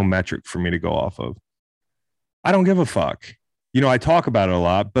 There's no metric for me to go off of. I don't give a fuck. I talk about it a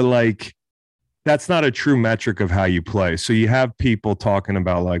lot, but like, that's not a true metric of how you play. So you have people talking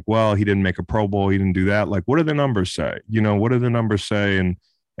about like, well, he didn't make a Pro Bowl. He didn't do that. Like, what do the numbers say? What do the numbers say?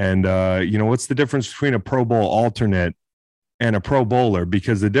 And what's the difference between a Pro Bowl alternate and a Pro Bowler?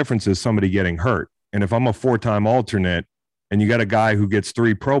 Because the difference is somebody getting hurt. And if I'm a 4-time alternate, and you got a guy who gets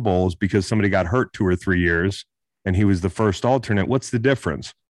 3 Pro Bowls because somebody got hurt 2 or 3 years and he was the first alternate, what's the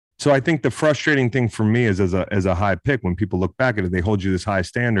difference? So I think the frustrating thing for me is as a high pick, when people look back at it, they hold you this high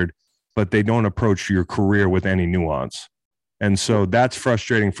standard, but they don't approach your career with any nuance. And so that's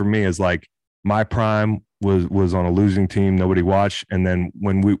frustrating for me, is like my prime was on a losing team. Nobody watched. And then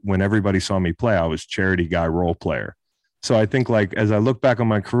when everybody saw me play, I was charity guy, role player. So I think like, as I look back on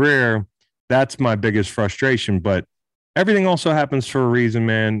my career, that's my biggest frustration, but everything also happens for a reason,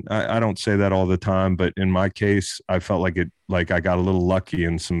 man. I don't say that all the time, but in my case, I felt like I got a little lucky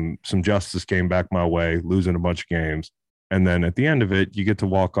and some justice came back my way, losing a bunch of games. And then at the end of it, you get to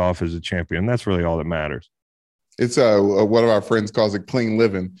walk off as a champion. That's really all that matters. It's one of our friends calls it clean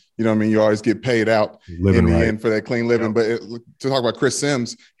living. You know what I mean? You always get paid out in the end for that clean living. Yep. But to talk about Chris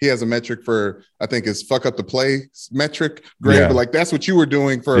Sims, he has a metric for, I think it's fuck up the play metric. Great. Yeah. But like, that's what you were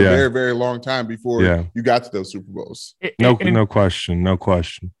doing for a very, very long time before you got to those Super Bowls. No question.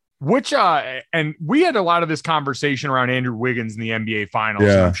 Which and we had a lot of this conversation around Andrew Wiggins in the NBA Finals.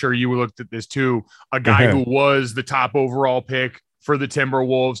 Yeah. I'm sure you looked at this too. A guy who was the top overall pick for the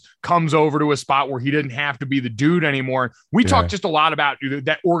Timberwolves comes over to a spot where he didn't have to be the dude anymore. We talked just a lot about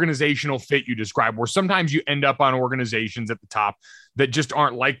that organizational fit you described, where sometimes you end up on organizations at the top that just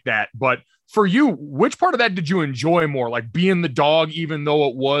aren't like that. But for you, which part of that did you enjoy more? Like being the dog, even though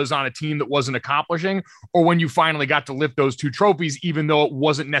it was on a team that wasn't accomplishing, or when you finally got to lift those 2 trophies, even though it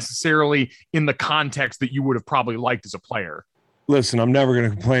wasn't necessarily in the context that you would have probably liked as a player? Listen, I'm never going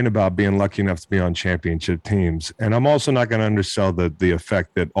to complain about being lucky enough to be on championship teams. And I'm also not going to undersell the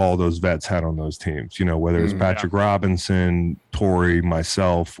effect that all those vets had on those teams, you know, whether it's Patrick Robinson, Torrey,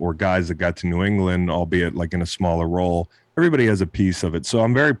 myself, or guys that got to New England, albeit like in a smaller role. Everybody has a piece of it. So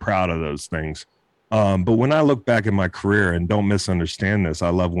I'm very proud of those things. But when I look back at my career, and don't misunderstand this, I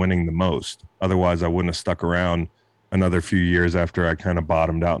love winning the most. Otherwise, I wouldn't have stuck around another few years after I kind of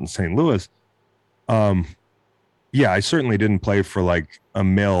bottomed out in St. Louis. Yeah, I certainly didn't play for like a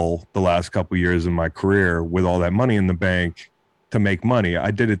mill the last couple of years of my career with all that money in the bank to make money.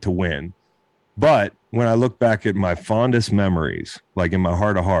 I did it to win. But when I look back at my fondest memories, like in my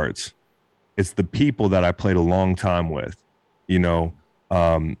heart of hearts, it's the people that I played a long time with. You know,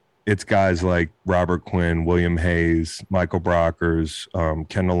 it's guys like Robert Quinn, William Hayes, Michael Brockers,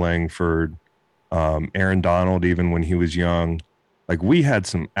 Kendall Langford, Aaron Donald, even when he was young. Like, we had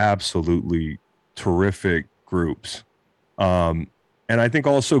some absolutely terrific groups. And I think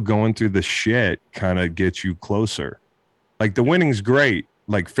also going through the shit kind of gets you closer. Like, the winning's great.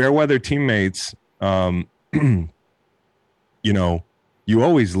 Like, fair weather teammates, you know, you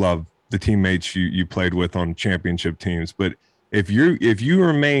always love the teammates you played with on championship teams. But if you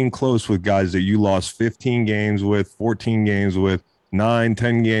remain close with guys that you lost 15 games with, 14 games with, 9,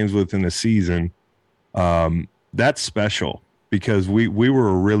 10 games with in a season, that's special, because we were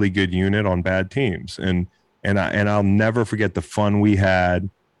a really good unit on bad teams. And I'll never forget the fun we had.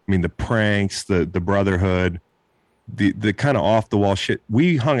 I mean, the pranks, the brotherhood, the kind of off the wall shit.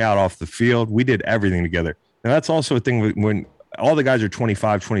 We hung out off the field. We did everything together. And that's also a thing when all the guys are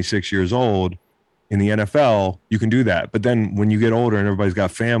 25, 26 years old in the NFL, you can do that. But then when you get older and everybody's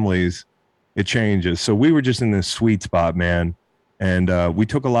got families, it changes. So we were just in this sweet spot, man. And we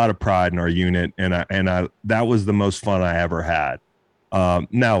took a lot of pride in our unit. And I that was the most fun I ever had.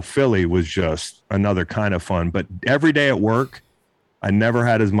 Now, Philly was just another kind of fun, but every day at work, I never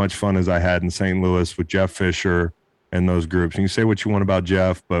had as much fun as I had in St. Louis with Jeff Fisher and those groups. And you say what you want about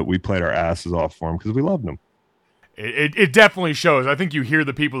Jeff, but we played our asses off for him because we loved him. It definitely shows. I think you hear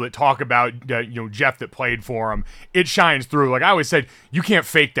the people that talk about Jeff that played for him. It shines through. Like I always said, you can't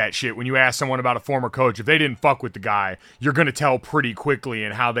fake that shit when you ask someone about a former coach. If they didn't fuck with the guy, you're going to tell pretty quickly.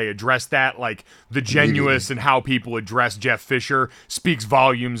 And how they address that, like the genuineness and how people address Jeff Fisher speaks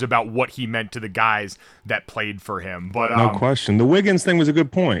volumes about what he meant to the guys that played for him. But no question. The Wiggins thing was a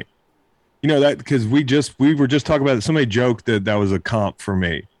good point. You know, that because we were just talking about it. Somebody joked that was a comp for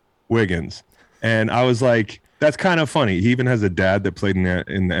me, Wiggins. And I was like, that's kind of funny. He even has a dad that played in the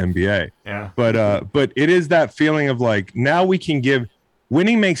NBA. Yeah. But it is that feeling of like, now we can give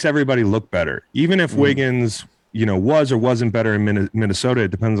winning makes everybody look better. Even if Wiggins, was or wasn't better in Minnesota,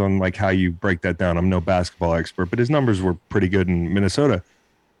 it depends on like how you break that down. I'm no basketball expert, but his numbers were pretty good in Minnesota.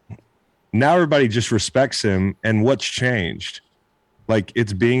 Now everybody just respects him. And what's changed? Like,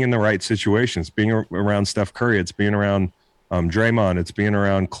 it's being in the right situations, being around Steph Curry. It's being around Draymond, it's being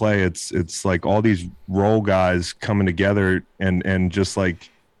around Clay. It's like all these role guys coming together and just like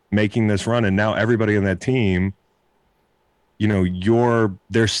making this run. And now everybody on that team,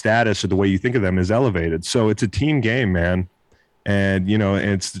 their status or the way you think of them is elevated. So it's a team game, man. And,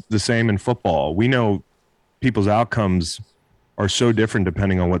 it's the same in football. We know people's outcomes are so different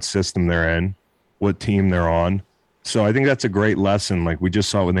depending on what system they're in, what team they're on. So I think that's a great lesson. Like we just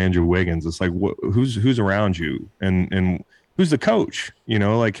saw with Andrew Wiggins. It's like, who's around you and who's the coach?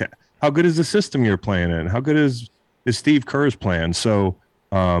 Like how good is the system you're playing in? How good is Steve Kerr's plan? So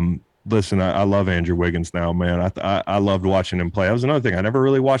listen, I love Andrew Wiggins now, man. I loved watching him play. That was another thing. I never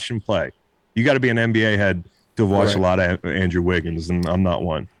really watched him play. You got to be an NBA head to have watched a lot of Andrew Wiggins, and I'm not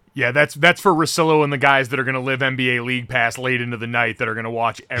one. Yeah, that's for Russillo and the guys that are going to live NBA League Pass late into the night that are going to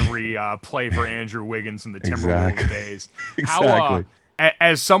watch every play for Andrew Wiggins in the Timberwolves days. Exactly.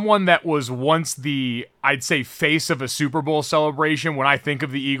 As someone that was once the, I'd say, face of a Super Bowl celebration, when I think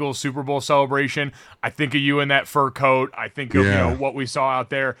of the Eagles Super Bowl celebration, I think of you in that fur coat. I think of what we saw out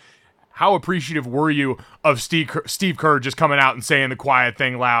there. How appreciative were you of Steve Kerr just coming out and saying the quiet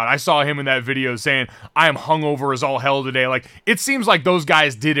thing loud? I saw him in that video saying, I am hungover as all hell today. Like, it seems like those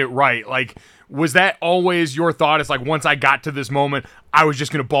guys did it right. Like, was that always your thought? It's like, once I got to this moment, I was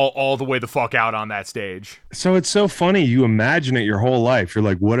just going to ball all the way the fuck out on that stage. So it's so funny. You imagine it your whole life. You're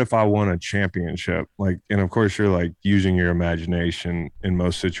like, what if I won a championship? Like, and of course you're like using your imagination in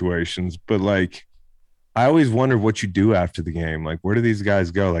most situations, but like, I always wondered what you do after the game. Like, where do these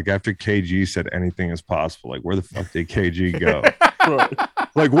guys go? Like, after KG said anything is possible, like, where the fuck did KG go?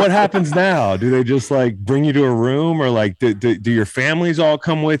 Like, what happens now? Do they just, like, bring you to a room? Or, like, do your families all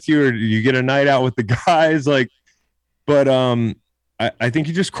come with you? Or do you get a night out with the guys? Like, but I think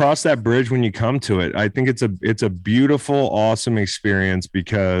you just cross that bridge when you come to it. I think it's a beautiful, awesome experience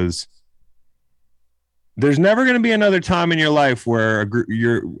because there's never going to be another time in your life where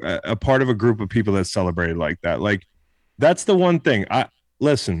you're a part of a group of people that celebrated like that. Like, that's the one thing.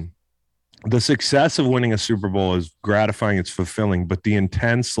 Listen, the success of winning a Super Bowl is gratifying, it's fulfilling, but the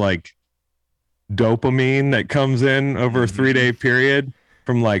intense like dopamine that comes in over a 3-day period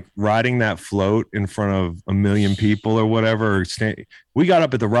from like riding that float in front of a million people or whatever. We got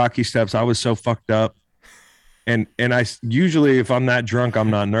up at the Rocky Steps. I was so fucked up. And I usually, if I'm that drunk, I'm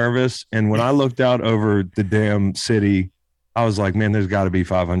not nervous. And when I looked out over the damn city, I was like, man, there's got to be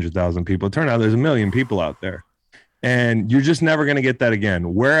 500,000 people. It turned out there's a million people out there. And you're just never going to get that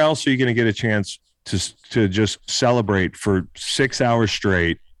again. Where else are you going to get a chance to just celebrate for 6 hours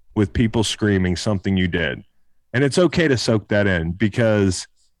straight with people screaming something you did? And it's okay to soak that in because,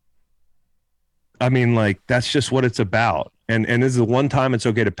 I mean, like, that's just what it's about. And this is the one time it's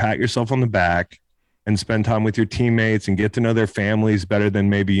okay to pat yourself on the back and spend time with your teammates and get to know their families better than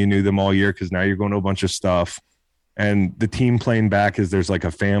maybe you knew them all year, because now you're going to a bunch of stuff. And the team plane back is there's like a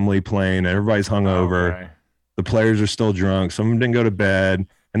family plane. Everybody's hungover. Okay. The players are still drunk. Some of them didn't go to bed.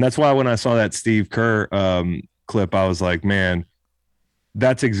 And that's why when I saw that Steve Kerr clip, I was like, man,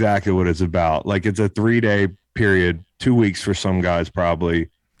 that's exactly what it's about. Like, it's a 3-day period, 2 weeks for some guys probably,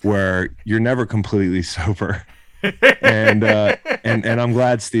 where you're never completely sober. and I'm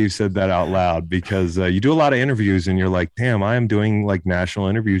glad Steve said that out loud, because you do a lot of interviews and you're like, damn, I am doing like national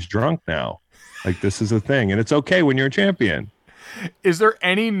interviews drunk now. Like, this is a thing, and it's okay when you're a champion. Is there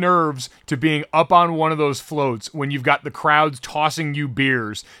any nerves to being up on one of those floats when you've got the crowds tossing you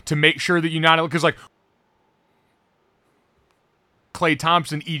beers to make sure that you not, because like Klay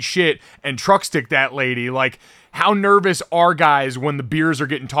Thompson eats shit and truck stick that lady, like, how nervous are guys when the beers are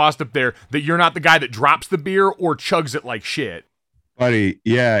getting tossed up there that you're not the guy that drops the beer or chugs it like shit? Buddy,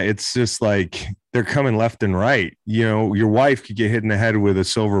 yeah, it's just like they're coming left and right. You know, your wife could get hit in the head with a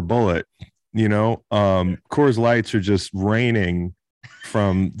silver bullet. You know, Coors Lights are just raining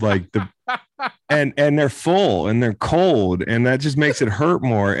from like the and they're full and they're cold, and that just makes it hurt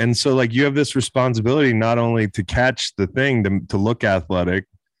more. And so like you have this responsibility not only to catch the thing to look athletic,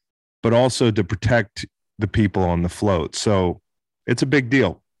 but also to protect the people on the float. So it's a big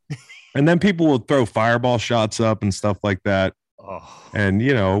deal. And then people will throw fireball shots up and stuff like that. Oh. And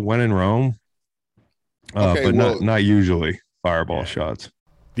you know, when in Rome, but not usually fireball shots.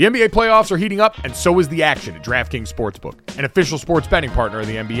 The NBA playoffs are heating up, and so is the action at DraftKings Sportsbook, an official sports betting partner of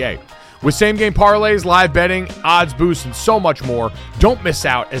the NBA. With same-game parlays, live betting, odds boosts, and so much more, don't miss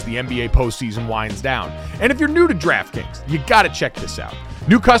out as the NBA postseason winds down. And if you're new to DraftKings, you got to check this out.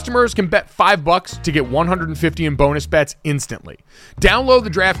 New customers can bet $5 to get $150 in bonus bets instantly. Download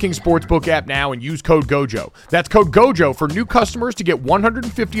the DraftKings Sportsbook app now and use code GOJO. That's code GOJO for new customers to get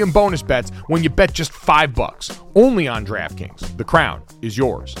 $150 in bonus bets when you bet just $5. Only on DraftKings. The crown is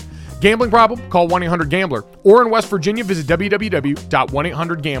yours. Gambling problem? Call 1-800-GAMBLER. Or in West Virginia, visit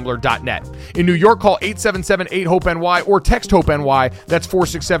www.1800gambler.net. In New York, call 877-8-HOPE-NY or text HOPE-NY. That's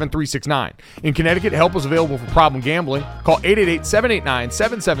 467-369. In Connecticut, help is available for problem gambling. Call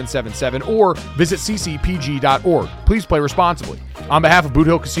 888-789-7777 or visit ccpg.org. Please play responsibly. On behalf of Boot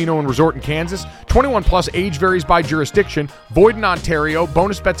Hill Casino and Resort in Kansas, 21 plus, age varies by jurisdiction, void in Ontario,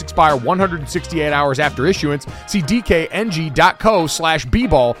 bonus bets expire 168 hours after issuance. See dkng.co/bball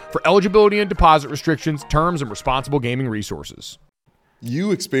for eligibility and deposit restrictions, terms, and responsible gaming resources.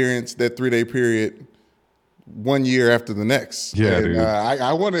 You experienced that 3-day period 1 year after the next. Yeah, and, dude.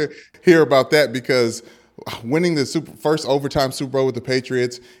 I want to hear about that, because winning the first overtime Super Bowl with the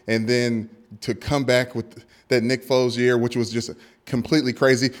Patriots, and then to come back with that Nick Foles year, which was just completely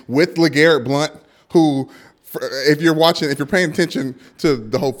crazy, with LeGarrette Blount, who, if you're paying attention to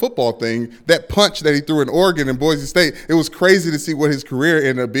the whole football thing, that punch that he threw in Oregon and Boise State, it was crazy to see what his career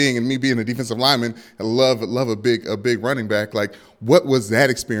ended up being. And me being a defensive lineman, I love a big running back. Like, what was that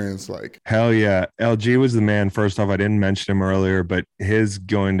experience like? Hell yeah. LG was the man. First off, I didn't mention him earlier, but his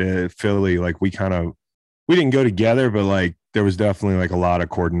going to Philly, like we didn't go together, but like there was definitely like a lot of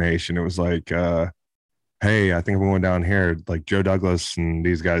coordination. It was like, hey, I think I'm going down here. Like Joe Douglas and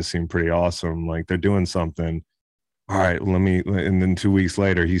these guys seem pretty awesome. Like they're doing something. All right, and then 2 weeks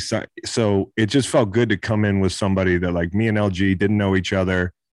later, so it just felt good to come in with somebody that like me and LG didn't know each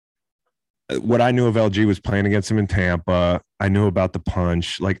other. What I knew of LG was playing against him in Tampa. I knew about the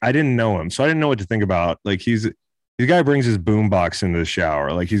punch. Like I didn't know him, so I didn't know what to think about. Like the guy brings his boombox into the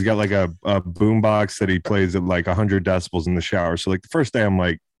shower. Like he's got like a boombox that he plays at like 100 decibels in the shower. So like the first day I'm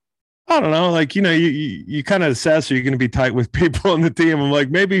like, I don't know, like, you know, you kind of assess, are you going to be tight with people on the team? I'm like,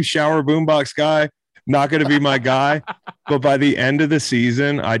 maybe shower boombox guy. not going to be my guy. But by the end of the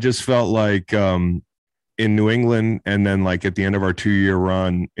season, I just felt like in New England, and then like at the end of our 2-year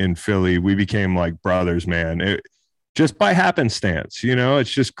run in Philly, we became like brothers, man. Just by happenstance, it's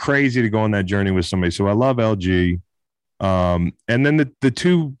just crazy to go on that journey with somebody. So I love LG. And then the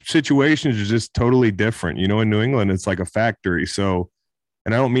two situations are just totally different. In New England, it's like a factory. So,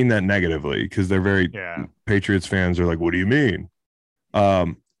 and I don't mean that negatively, because they're very Patriots fans are like, what do you mean?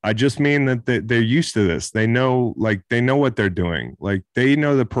 I just mean that they're used to this. They know what they're doing. Like they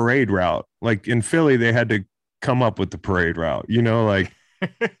know the parade route. Like in Philly, they had to come up with the parade route, like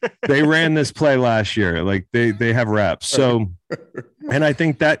they ran this play last year. Like they have reps. So, and I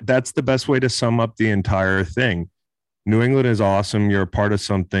think that's the best way to sum up the entire thing. New England is awesome. You're a part of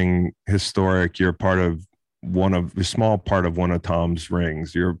something historic. You're part of a small part of one of Tom's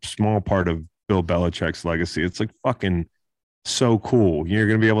rings. You're a small part of Bill Belichick's legacy. It's like fucking so cool. You're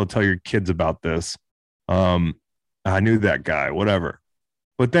going to be able to tell your kids about this. I knew that guy, whatever.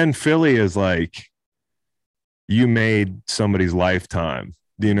 But then Philly is like, you made somebody's lifetime.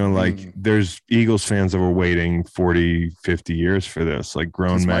 There's Eagles fans that were waiting 40, 50 years for this, like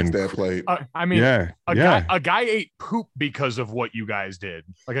grown men. That played. A guy ate poop because of what you guys did.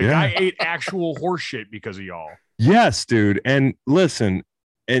 Like a guy ate actual horse shit because of y'all. Yes, dude. And listen,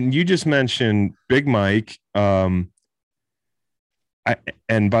 and you just mentioned Big Mike.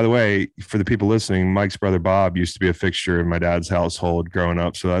 And by the way, for the people listening, Mike's brother Bob used to be a fixture in my dad's household growing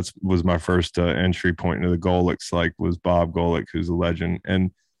up. So that was my first entry point into the Golics, was Bob Golick, who's a legend. And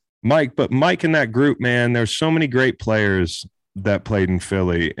Mike in that group, man, there's so many great players that played in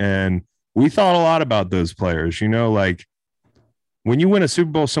Philly. And we thought a lot about those players, like when you win a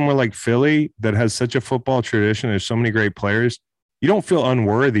Super Bowl somewhere like Philly that has such a football tradition, there's so many great players, you don't feel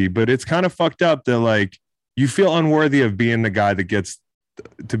unworthy, but it's kind of fucked up that like, you feel unworthy of being the guy that gets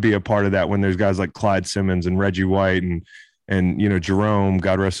to be a part of that when there's guys like Clyde Simmons and Reggie White and Jerome,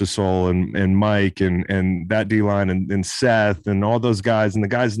 God rest his soul, and Mike and that D-line and Seth and all those guys and the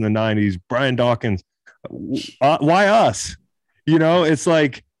guys in the 90s, Brian Dawkins. Why us? It's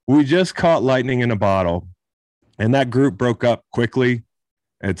like we just caught lightning in a bottle, and that group broke up quickly.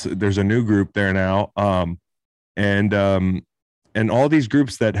 There's a new group there now. And all these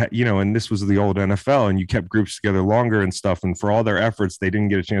groups that, and this was the old NFL, and you kept groups together longer and stuff. And for all their efforts, they didn't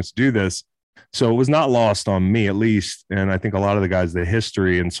get a chance to do this. So it was not lost on me, at least. And I think a lot of the guys, the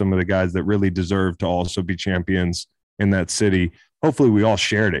history and some of the guys that really deserve to also be champions in that city, hopefully we all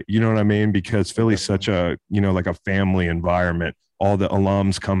shared it. You know what I mean? Because Philly's such a, like a family environment. All the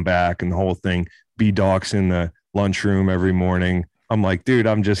alums come back and the whole thing. B-Doc's in the lunchroom every morning. I'm like, dude,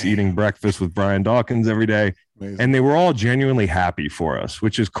 I'm just eating breakfast with Brian Dawkins every day. Amazing. And they were all genuinely happy for us,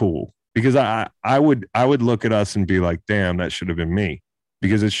 which is cool, because I would look at us and be like, damn, that should have been me,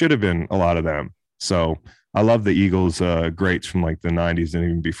 because it should have been a lot of them. So I love the Eagles greats from like the 90s and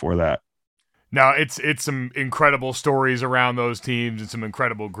even before that. Now it's some incredible stories around those teams and some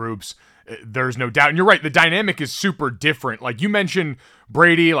incredible groups. There's no doubt. And you're right. The dynamic is super different. Like you mentioned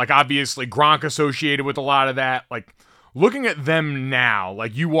Brady, like obviously Gronk associated with a lot of that. Like looking at them now,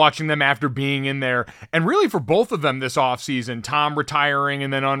 like you watching them after being in there, and really for both of them this offseason, Tom retiring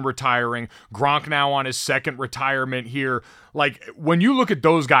and then unretiring, Gronk now on his second retirement here. Like when you look at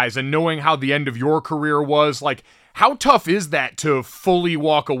those guys and knowing how the end of your career was, like how tough is that to fully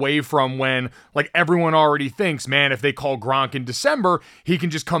walk away from when like everyone already thinks, man, if they call Gronk in December, he can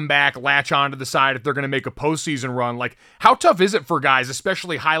just come back, latch onto the side if they're going to make a postseason run. Like how tough is it for guys,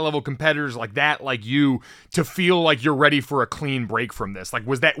 especially high level competitors like that, like you, to feel like you're ready for a clean break from this? Like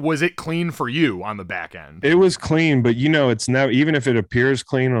was it clean for you on the back end? It was clean, but it's never, even if it appears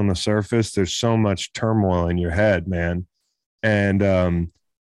clean on the surface, there's so much turmoil in your head, man. And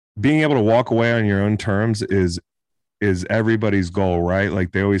being able to walk away on your own terms is everybody's goal, right?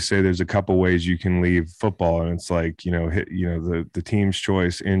 Like they always say there's a couple ways you can leave football, and it's like, the team's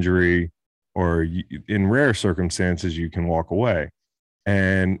choice, injury, or in rare circumstances you can walk away.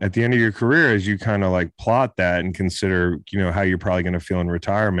 And at the end of your career, as you kind of like plot that and consider, how you're probably going to feel in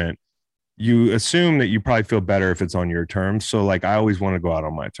retirement, you assume that you probably feel better if it's on your terms. So like I always want to go out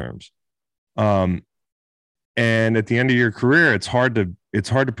on my terms. And at the end of your career, it's hard to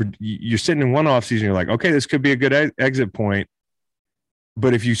you're sitting in one offseason, you're like, okay, this could be a good exit point.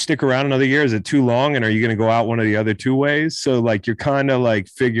 But if you stick around another year, is it too long? And are you going to go out one of the other two ways? So like, you're kind of like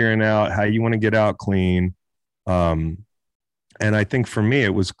figuring out how you want to get out clean. And I think for me,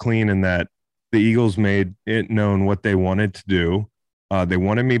 it was clean in that the Eagles made it known what they wanted to do. They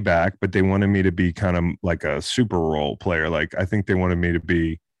wanted me back, but they wanted me to be kind of like a super role player. Like, I think they wanted me to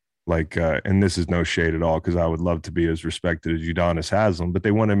be like, and this is no shade at all, because I would love to be as respected as Udonis Haslam, but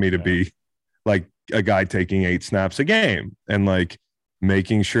they wanted me to be like a guy taking 8 snaps a game, and like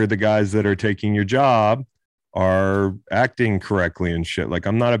making sure the guys that are taking your job are acting correctly and shit. Like,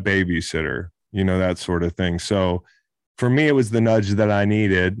 I'm not a babysitter, that sort of thing. So for me, it was the nudge that I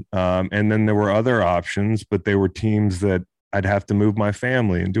needed. And then there were other options, but they were teams that I'd have to move my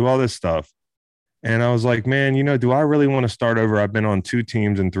family and do all this stuff. And I was like, man, do I really want to start over? I've been on 2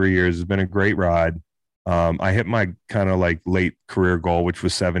 teams in 3 years. It's been a great ride. I hit my kind of like late career goal, which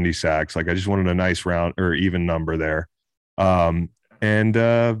was 70 sacks. Like, I just wanted a nice round or even number there. And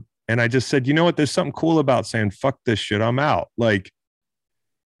I just said, you know what? There's something cool about saying, fuck this shit, I'm out. Like,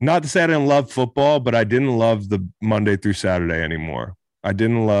 not to say I didn't love football, but I didn't love the Monday through Saturday anymore. I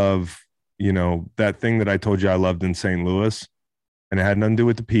didn't love, that thing that I told you I loved in St. Louis. And it had nothing to do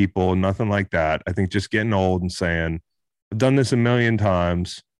with the people, nothing like that. I think just getting old and saying, I've done this a million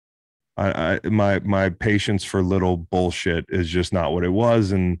times. My patience for little bullshit is just not what it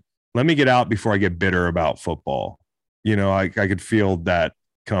was. And let me get out before I get bitter about football. I could feel that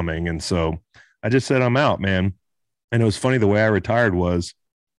coming. And so I just said, I'm out, man. And it was funny, the way I retired was,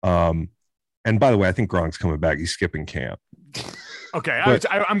 and by the way, I think Gronk's coming back. He's skipping camp. Okay, but,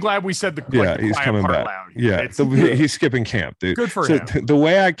 I'm glad we said the he's coming back. loud. Yeah, he's skipping camp, dude. Good for him. The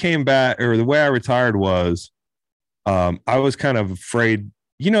way I came back, or the way I retired was, I was kind of afraid.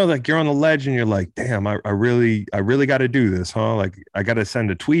 Like, you're on the ledge and you're like, damn, I really got to do this, huh? Like, I got to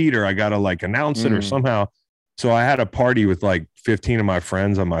send a tweet, or I got to like announce it or somehow. So I had a party with like 15 of my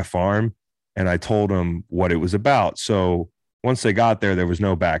friends on my farm, and I told them what it was about. So once they got there was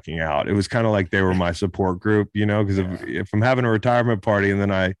no backing out. It was kind of like they were my support group, because if I'm having a retirement party and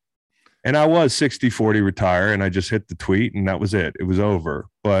then I was 60-40 retire, and I just hit the tweet and that was it. It was over.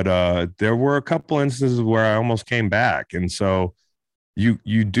 But there were a couple instances where I almost came back. And so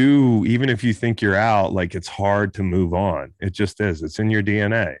you do, even if you think you're out, like, it's hard to move on. It just is. It's in your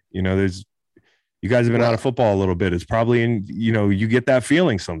DNA. You guys have been out of football a little bit. It's probably in, you get that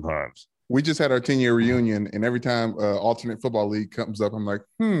feeling sometimes. We just had our 10-year reunion, and every time alternate football league comes up, I'm like,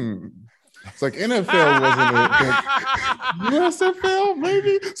 It's like NFL wasn't it? USFL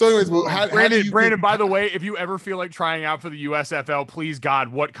maybe. So, anyways, well, Brandon. By the way, if you ever feel like trying out for the USFL, please God,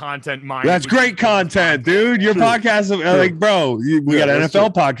 what content? That's great content, dude. Your podcast, like, bro, we got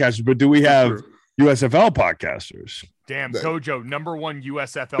NFL podcasters, but do we have USFL podcasters? Damn, Gojo, number 1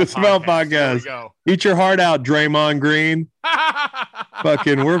 USFL podcast. There we go. Eat your heart out, Draymond Green.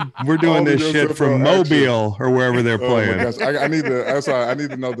 Fucking, we're doing this shit from Mobile or wherever they're playing. Oh my gosh. I need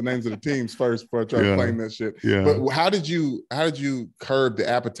to know the names of the teams first before I try playing that shit. Yeah. But how did you curb the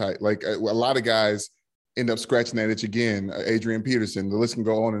appetite? Like, a lot of guys end up scratching that itch again. Adrian Peterson, the list can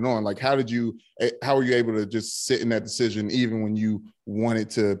go on and on. Like, how were you able to just sit in that decision even when you wanted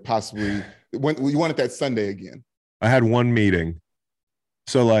to possibly when you wanted that Sunday again? I had one meeting.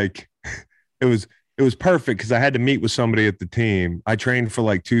 So like it was perfect because I had to meet with somebody at the team. I trained for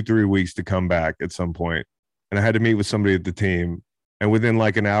like 2-3 weeks to come back at some point, and I had to meet with somebody at the team. And within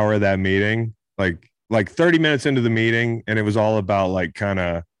like an hour of that meeting, like 30 minutes into the meeting, and it was all about like kind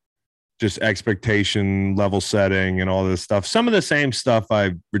of just expectation level setting and all this stuff. Some of the same stuff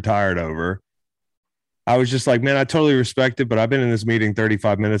I retired over. I was just like, man, I totally respect it, but I've been in this meeting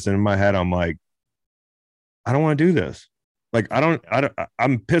 35 minutes, and in my head, I'm like, I don't want to do this. Like,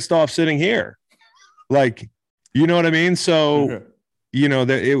 I'm pissed off sitting here. Like, you know what I mean? So,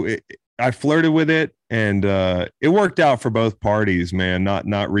 I flirted with it, and it worked out for both parties, man,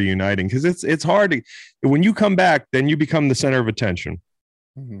 not reuniting. Cause it's hard when you come back, then you become the center of attention,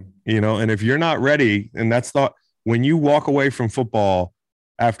 and if you're not ready, and when you walk away from football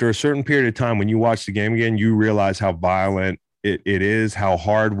after a certain period of time, when you watch the game again, you realize how violent it is, how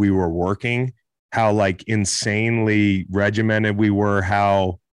hard we were working, how like insanely regimented we were,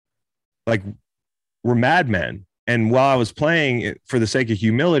 how like we're madmen. And while I was playing it for the sake of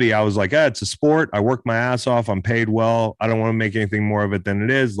humility, I was like, it's a sport. I work my ass off. I'm paid well. I don't want to make anything more of it than it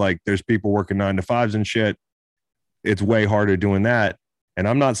is. Like, there's people working 9 to 5s and shit. It's way harder doing that. And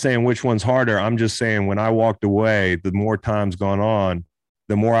I'm not saying which one's harder. I'm just saying when I walked away, the more time's gone on,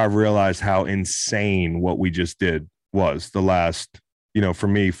 the more I've realized how insane what we just did was the last, for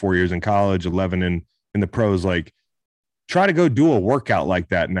me, 4 years in college, 11 in the pros. Like, try to go do a workout like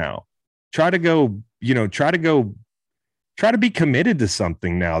that now. Try to be committed to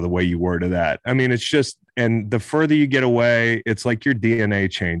something now the way you were to that. I mean, it's just, and the further you get away, it's like your DNA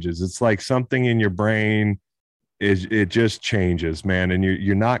changes. It's like something in your brain it just changes, man. And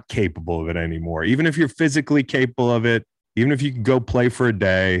you're not capable of it anymore. Even if you're physically capable of it, even if you can go play for a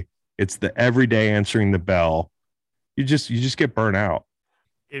day, it's the everyday answering the bell. You just get burnt out.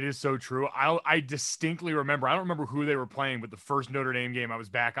 It is so true. I distinctly remember, I don't remember who they were playing, but the first Notre Dame game I was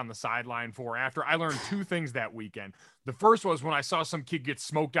back on the sideline for after. I learned two things that weekend. The first was when I saw some kid get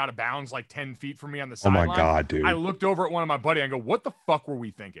smoked out of bounds like 10 feet from me on the Oh sideline. my God, dude. I looked over at one of my buddy and I go, what the fuck were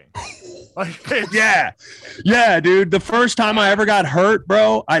we thinking? Yeah, dude. The first time I ever got hurt,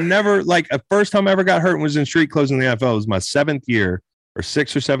 bro, the first time I ever got hurt was in street clothes in the NFL. It was my 7th year or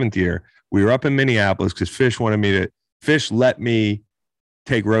 6th or 7th year. We were up in Minneapolis because Fish let me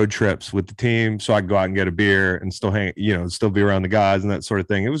take road trips with the team so I could go out and get a beer and still still be around the guys and that sort of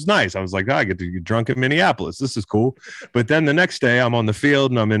thing. It was nice. I was like, I get to get drunk in Minneapolis. This is cool. But then the next day I'm on the field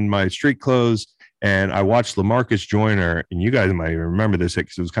and I'm in my street clothes and I watched LaMarcus Joyner, and you guys might even remember this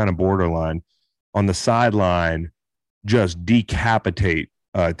because it was kind of borderline, on the sideline just decapitate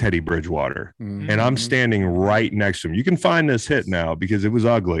Teddy Bridgewater. Mm-hmm. And I'm standing right next to him. You can find this hit now because it was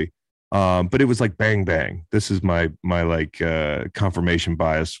ugly. But it was like bang, bang. This is my confirmation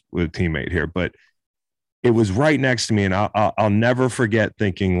bias with a teammate here, but it was right next to me. And I'll never forget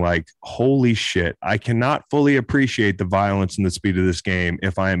thinking like, holy shit, I cannot fully appreciate the violence and the speed of this game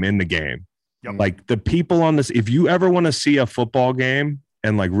if I am in the game. Yep. Like the people on this, if you ever want to see a football game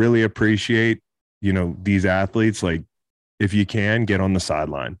and like really appreciate, these athletes, like if you can get on the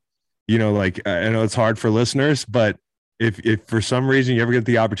sideline, like I know it's hard for listeners, but if for some reason you ever get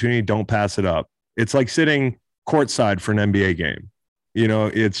the opportunity, don't pass it up. It's like sitting courtside for an NBA game.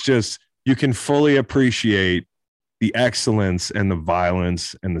 It's just, you can fully appreciate the excellence and the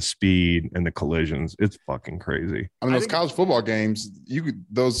violence and the speed and the collisions. It's fucking crazy. I mean, those college football games,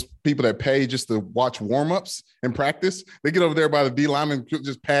 those people that pay just to watch warmups and practice, they get over there by the D lineman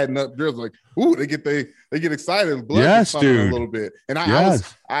just padding up drills like, ooh, they get excited. Blood yes, dude. A little bit. And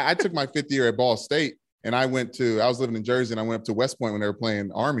I took my 5th year at Ball State. And I was living in Jersey and I went up to West Point when they were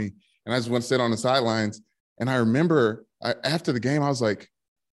playing Army. And I just went to sit on the sidelines. And I remember after the game, I was like,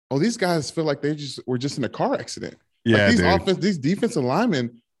 oh, these guys feel like were just in a car accident. Yeah, like these defensive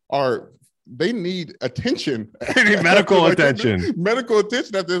linemen they need attention. They need medical attention. Medical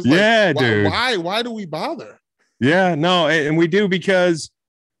attention at this. Yeah, dude. Why do we bother? Yeah, no. And we do because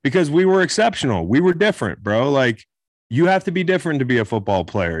we were exceptional. We were different, bro. Like, you have to be different to be a football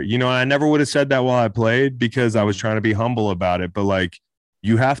player. I never would have said that while I played because I was trying to be humble about it. But like,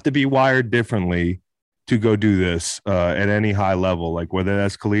 you have to be wired differently to go do this at any high level, like whether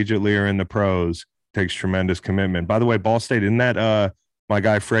that's collegiately or in the pros, takes tremendous commitment. By the way, Ball State, isn't that my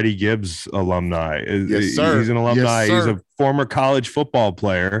guy Freddie Gibbs alumni? Yes, sir. He's an alumni. Yes, he's a former college football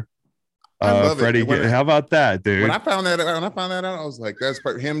player. I love Freddie, how about that, dude? When I found that out, I was like, that's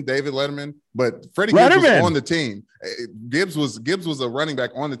him, David Letterman. But Freddie Gibbs was on the team. Gibbs was a running back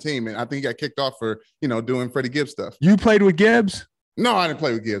on the team, and I think he got kicked off for doing Freddie Gibbs stuff. You played with Gibbs? No, I didn't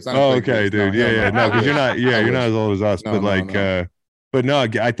play with Gibbs. Okay, dude. No, because you're not as old as us. But no,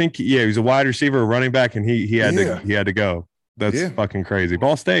 I think he was a wide receiver, a running back, and he had to go. That's fucking crazy.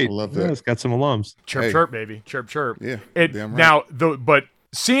 Ball State, I love that. It's got some alums. Chirp, baby, chirp. Yeah, damn right. But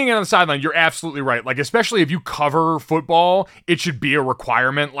seeing it on the sideline, you're absolutely right. Like, especially if you cover football, it should be a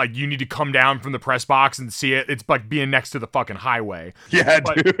requirement. Like, you need to come down from the press box and see it. It's like being next to the fucking highway. Yeah,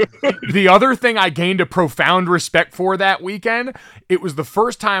 dude. The other thing I gained a profound respect for that weekend, it was the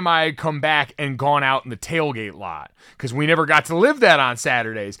first time I had come back and gone out in the tailgate lot because we never got to live that on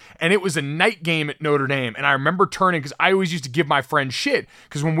Saturdays. And it was a night game at Notre Dame. And I remember turning, because I always used to give my friends shit,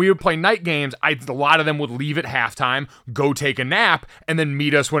 because when we would play night games, a lot of them would leave at halftime, go take a nap, and then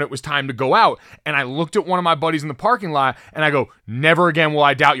meet us when it was time to go out. And I looked at one of my buddies in the parking lot and I go, never again will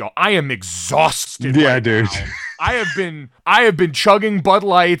I doubt y'all. I am exhausted. Yeah, dude. I have been chugging Bud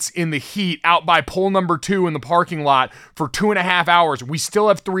Lights in the heat out by pole number 2 in the parking lot for 2.5 hours. We still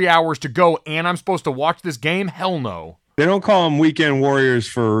have 3 hours to go, and I'm supposed to watch this game? Hell no. They don't call them weekend warriors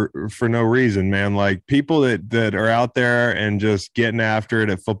for no reason, man. Like, people that are out there and just getting after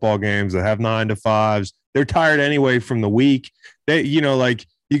it at football games that have 9 to 5s, they're tired anyway from the week. They, like,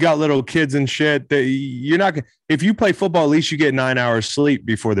 you got little kids and shit. You're not gonna, if you play football, at least you get 9 hours sleep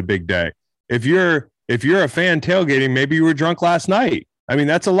before the big day. If you're a fan tailgating, maybe you were drunk last night. I mean,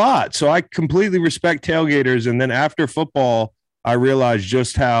 that's a lot. So I completely respect tailgaters. And then after football, I realized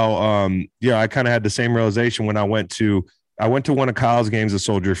just how, I kind of had the same realization when I went to one of Kyle's games at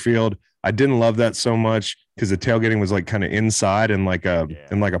Soldier Field. I didn't love that so much because the tailgating was like kind of inside in like a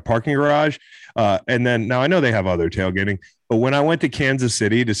parking garage. And then now I know they have other tailgating, but when I went to Kansas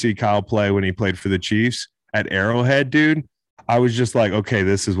City to see Kyle play when he played for the Chiefs at Arrowhead, dude, I was just like, okay,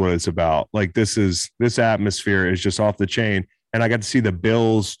 this is what it's about. Like, this atmosphere is just off the chain. And I got to see the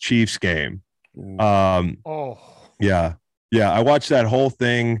Bills Chiefs game. Yeah. I watched that whole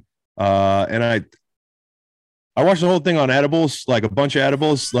thing. And I watched the whole thing on edibles, like a bunch of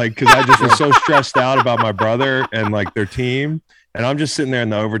edibles, like because I just was so stressed out about my brother and like their team, and I'm just sitting there in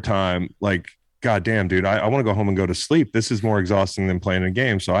the overtime, like, God damn, dude, I want to go home and go to sleep. This is more exhausting than playing a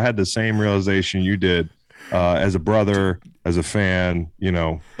game. So I had the same realization you did, as a brother, as a fan,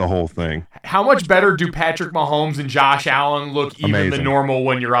 the whole thing. How much better do Patrick Mahomes and Josh Allen look even than normal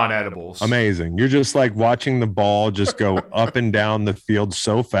when you're on edibles? Amazing. You're just like watching the ball just go up and down the field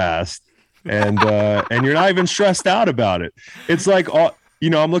so fast, and you're not even stressed out about it. It's like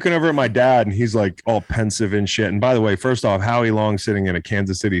I'm looking over at my dad and he's like all pensive and shit. And by the way, first off, Howie Long sitting in a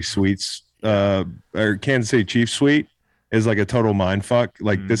Kansas City Suites or Kansas City Chiefs suite is like a total mind fuck.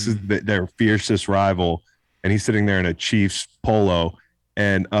 Like this is their fiercest rival, and he's sitting there in a Chiefs polo.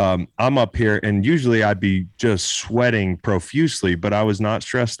 And I'm up here, and usually I'd be just sweating profusely, but I was not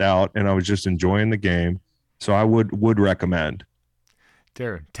stressed out, and I was just enjoying the game. So I would recommend.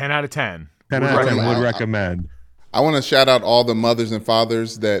 Dude, 10 out of 10. 10 out of 10 would recommend. I want to shout out all the mothers and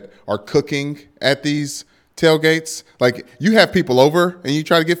fathers that are cooking at these tailgates. Like, you have people over and you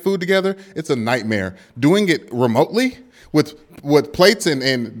try to get food together, it's a nightmare. Doing it remotely with plates and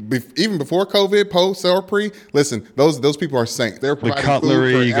even before COVID, post or pre, listen, those people are saints. They're providing the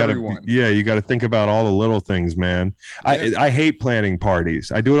cutlery, food for everyone. You got to think about all the little things, man. I hate planning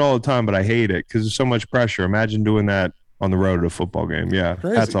parties. I do it all the time, but I hate it because there's so much pressure. Imagine doing that on the road at a football game. Yeah,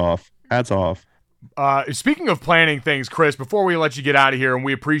 crazy. Hats off. Speaking of planning things, Chris, before we let you get out of here, and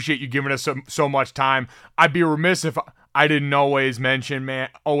we appreciate you giving us so much time, I'd be remiss if I didn't always mention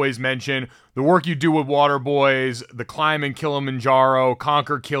the work you do with Water Boys, the climb in Kilimanjaro,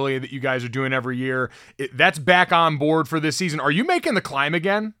 Conquer Kili that you guys are doing every year. That's back on board for this season. Are you making the climb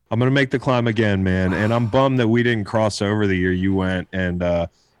again? I'm going to make the climb again, man. And I'm bummed that we didn't cross over the year you went. And I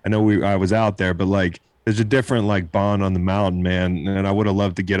know I was out there, but like, there's a different like bond on the mountain, man. And I would have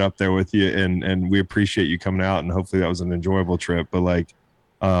loved to get up there with you, and we appreciate you coming out, and hopefully that was an enjoyable trip. But like,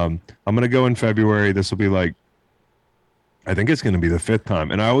 I'm going to go in February. This will be like, I think it's going to be the 5th time.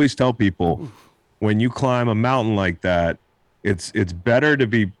 And I always tell people, when you climb a mountain like that, it's better to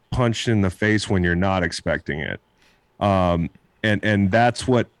be punched in the face when you're not expecting it. And that's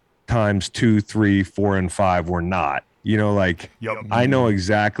what times 2, 3, 4, and 5 were not. Like, yep. I know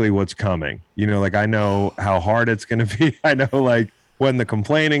exactly what's coming. Like, I know how hard it's going to be. I know, like, when the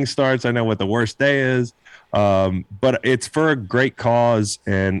complaining starts. I know what the worst day is. But it's for a great cause,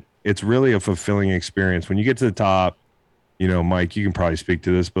 and it's really a fulfilling experience. When you get to the top, Mike, you can probably speak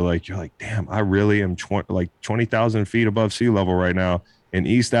to this, but, like, you're like, damn, I really am 20,000 feet above sea level right now in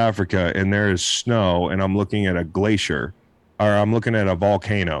East Africa, and there is snow, and I'm looking at a glacier, or I'm looking at a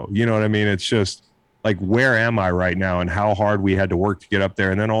volcano. You know what I mean? It's just, like, where am I right now, and how hard we had to work to get up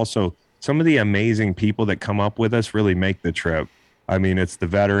there. And then also some of the amazing people that come up with us really make the trip. I mean, it's the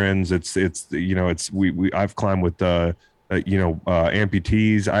veterans. I've climbed with,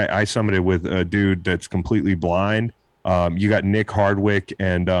 amputees. I summited with a dude that's completely blind. You got Nick Hardwick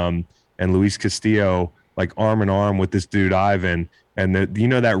and Luis Castillo, like arm in arm with this dude, Ivan. And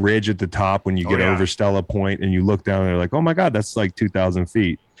that ridge at the top when you get over Stella Point and you look down and you're like, oh my God, that's like 2,000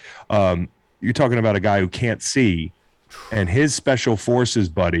 feet. You're talking about a guy who can't see, and his special forces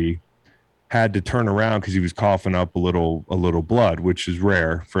buddy had to turn around because he was coughing up a little blood, which is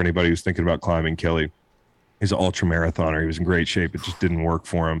rare for anybody who's thinking about climbing Kili. He's an ultra marathoner. He was in great shape. It just didn't work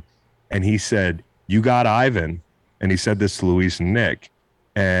for him. And he said, "You got Ivan." And he said this to Luis and Nick.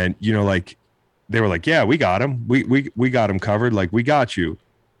 And, like, they were like, "Yeah, we got him. We got him covered. Like, we got you."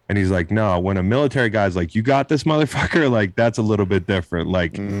 And he's like, no, when a military guy's like, "You got this, motherfucker," like, that's a little bit different.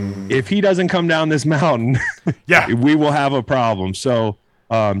 Like, if he doesn't come down this mountain, we will have a problem. So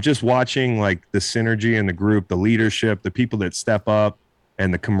just watching, like, the synergy in the group, the leadership, the people that step up,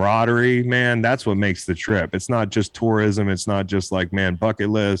 and the camaraderie, man, that's what makes the trip. It's not just tourism. It's not just like, man, bucket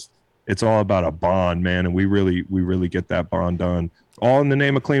list. It's all about a bond, man. And we really get that bond done, all in the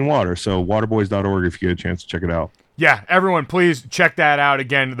name of clean water. So waterboys.org if you get a chance to check it out. Yeah, everyone, please check that out.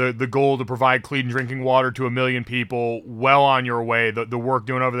 Again, the goal to provide clean drinking water to 1 million people, well on your way. The work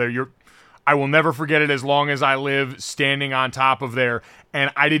doing over there, I will never forget it as long as I live, standing on top of there,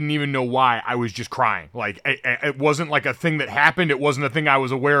 and I didn't even know why. I was just crying. Like, it wasn't like a thing that happened. It wasn't a thing I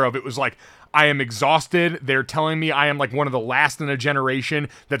was aware of. It was like, I am exhausted. They're telling me I am like one of the last in a generation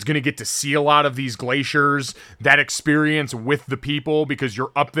that's going to get to see a lot of these glaciers, that experience with the people, because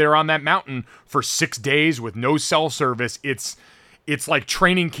you're up there on that mountain for 6 days with no cell service. It's it's like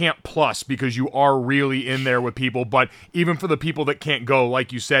training camp plus because you are really in there with people. But even for the people that can't go,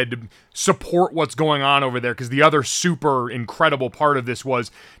 like you said, to support what's going on over there, because the other super incredible part of this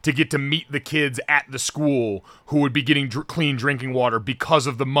was to get to meet the kids at the school who would be getting clean drinking water because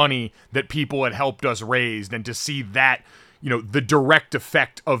of the money that people had helped us raise, and to see that, the direct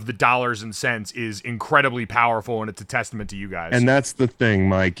effect of the dollars and cents is incredibly powerful, and it's a testament to you guys. And that's the thing,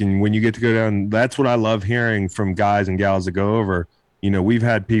 Mike. And when you get to go down, that's what I love hearing from guys and gals that go over. We've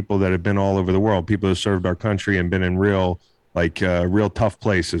had people that have been all over the world, people that served our country and been in real tough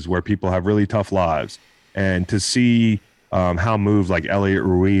places where people have really tough lives. And to see how moved like Elliot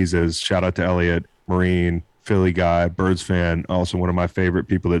Ruiz is, shout out to Elliot, Marine, Philly guy, Birds fan, also one of my favorite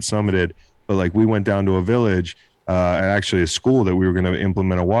people that summited. But like we went down to a village, and actually a school that we were going to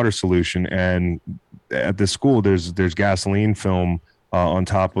implement a water solution. And at this school, there's gasoline film on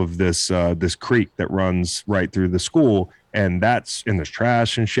top of this creek that runs right through the school. And there's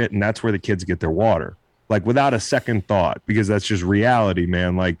trash and shit. And that's where the kids get their water, like without a second thought, because that's just reality,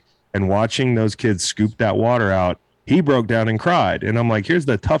 man. Like, and watching those kids scoop that water out, he broke down and cried. And I'm like, here's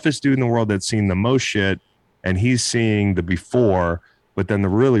the toughest dude in the world that's seen the most shit. And he's seeing the before. But then the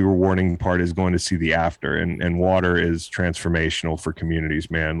really rewarding part is going to see the after, and water is transformational for communities,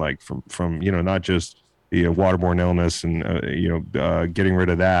 man. Like from not just waterborne illness and getting rid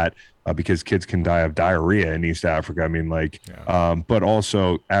of that because kids can die of diarrhea in East Africa. I mean, but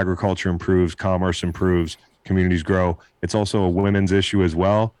also agriculture improves, commerce improves, communities grow. It's also a women's issue as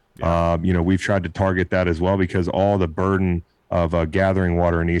well. Yeah. We've tried to target that as well because all the burden of gathering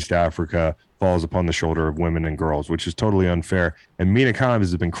water in East Africa falls upon the shoulder of women and girls, which is totally unfair. And Mina Kimes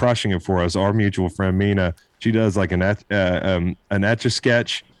has been crushing it for us. Our mutual friend Mina, she does like an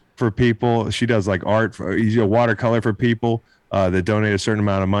etch-a-sketch for people. She does like art, watercolor for people that donate a certain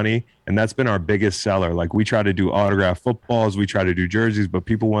amount of money, and that's been our biggest seller. Like we try to do autographed footballs, we try to do jerseys, but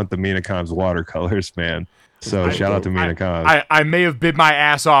people want the Mina Kimes watercolors, man. So shout out to Mina Kimes. I may have bid my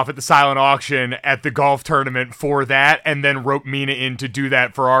ass off at the silent auction at the golf tournament for that, and then rope Mina in to do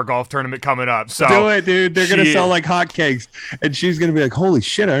that for our golf tournament coming up. So do it, dude. They're gonna sell like hotcakes, and she's gonna be like, "Holy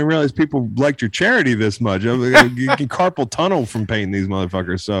shit! I didn't realize people liked your charity this much. You can carpal tunnel from painting these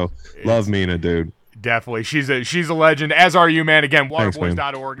motherfuckers." So love Mina, dude. Definitely. She's a legend, as are you, man. Again,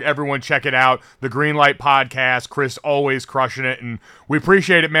 waterboys.org. Everyone check it out. The Greenlight Podcast. Chris always crushing it, and we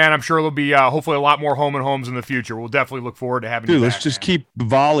appreciate it, man. I'm sure there'll be hopefully a lot more home and homes in the future. We'll definitely look forward to having you back. Dude, let's just keep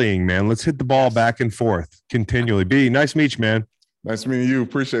volleying, man. Let's hit the ball back and forth continually. B, nice to meet you, man. Nice meeting you.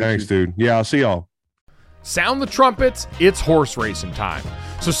 Appreciate it. Thanks, dude. Yeah, I'll see y'all. Sound the trumpets. It's horse racing time.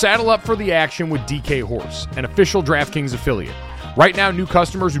 So saddle up for the action with DK Horse, an official DraftKings affiliate. Right now, new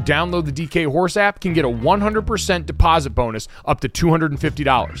customers who download the DK Horse app can get a 100% deposit bonus up to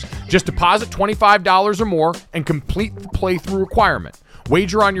 $250. Just deposit $25 or more and complete the playthrough requirement.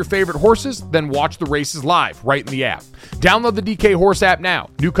 Wager on your favorite horses, then watch the races live right in the app. Download the DK Horse app now.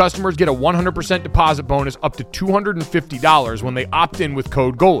 New customers get a 100% deposit bonus up to $250 when they opt in with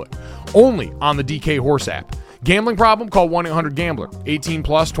code GOLIT. Only on the DK Horse app. Gambling problem? Call 1-800-GAMBLER. 18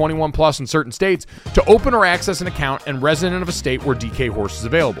 plus, 21 plus in certain states to open or access an account and resident of a state where DK Horse is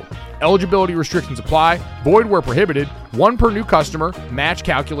available. Eligibility restrictions apply. Void where prohibited. One per new customer. Match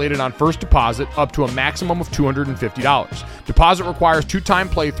calculated on first deposit up to a maximum of $250. Deposit requires 2-time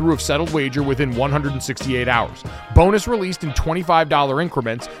playthrough of settled wager within 168 hours. Bonus released in $25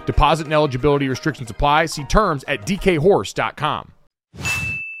 increments. Deposit and eligibility restrictions apply. See terms at dkhorse.com.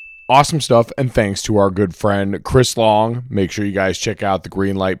 Awesome stuff, and thanks to our good friend Chris Long. Make sure you guys check out the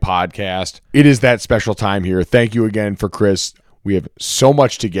Greenlight Podcast. It is that special time here. Thank you again for Chris. We have so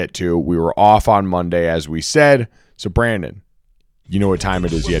much to get to. We were off on Monday, as we said. So, Brandon, you know what time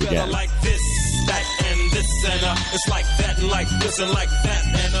it is yet again. Like this, that, and this, and it's like that, and like this, and like that,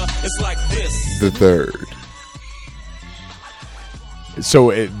 and it's like this. The third.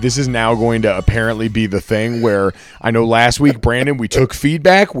 So this is now going to apparently be the thing where I know last week, Brandon, we took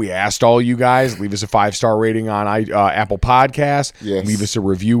feedback. We asked all you guys, leave us a 5-star rating on Apple Podcasts. Yes. Leave us a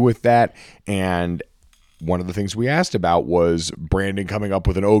review with that. And one of the things we asked about was Brandon coming up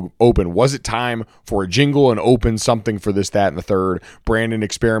with an open. Was it time for a jingle and open something for this, that, and the third? Brandon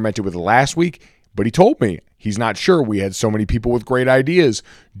experimented with it last week, but he told me he's not sure. We had so many people with great ideas.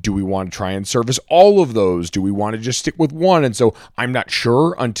 Do we want to try and service all of those? Do we want to just stick with one? And so I'm not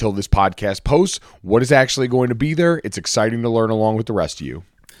sure until this podcast posts what is actually going to be there. It's exciting to learn along with the rest of you.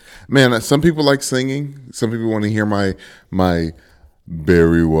 Man, some people like singing. Some people want to hear my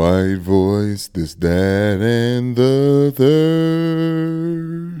Barry White voice, this, that, and the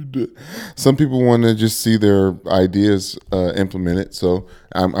third. Some people want to just see their ideas implemented. So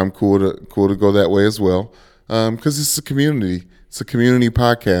I'm cool to go that way as well. Because it's a community. It's a community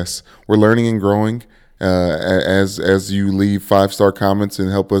podcast. We're learning and growing as you leave 5-star comments and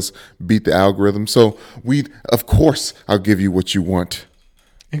help us beat the algorithm. So of course, I'll give you what you want.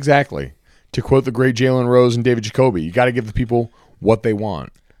 Exactly. To quote the great Jalen Rose and David Jacoby, you got to give the people what they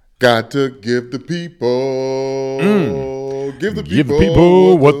want. Got to give the people, give the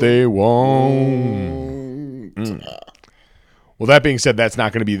people what they want. Well, that being said, that's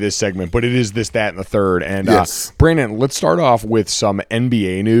not going to be this segment, but it is this, that, and the third. And yes. Brandon, let's start off with some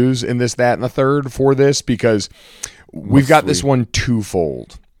NBA news in this, that, and the third for this, because we've got this one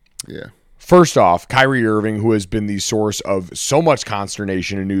twofold. Yeah. First off, Kyrie Irving, who has been the source of so much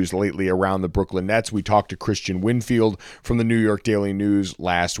consternation and news lately around the Brooklyn Nets. We talked to Christian Winfield from the New York Daily News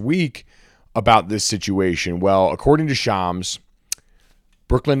last week about this situation. Well, according to Shams,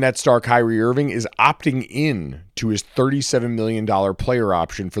 Brooklyn Nets star Kyrie Irving is opting in to his $37 million player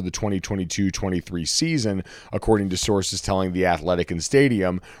option for the 2022-23 season, according to sources telling The Athletic and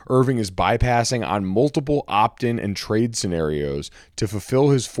Stadium. Irving is bypassing on multiple opt-in and trade scenarios to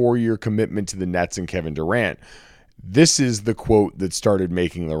fulfill his 4-year commitment to the Nets and Kevin Durant. This is the quote that started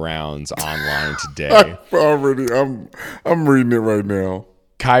making the rounds online today. I'm reading it right now.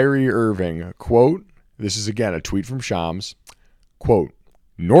 Kyrie Irving, quote, this is again a tweet from Shams, quote,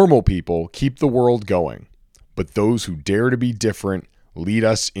 "Normal people keep the world going, but those who dare to be different lead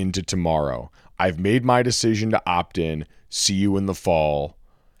us into tomorrow. I've made my decision to opt in. See you in the fall."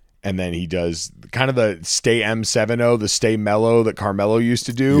 And then he does kind of the stay M70, the stay mellow that Carmelo used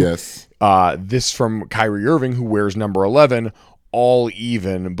to do. Yes. This from Kyrie Irving, who wears number 11, all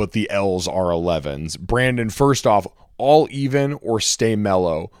even, but the L's are 11s. Brandon, first off, all even or stay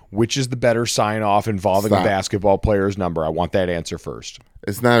mellow? Which is the better sign off involving a basketball player's number? I want that answer first.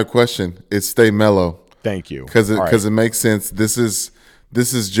 It's not a question. It's stay mellow. Thank you. Because it makes sense. This is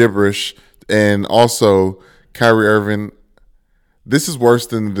gibberish. And also, Kyrie Irving, this is worse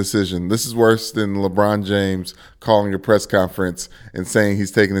than the decision. This is worse than LeBron James calling a press conference and saying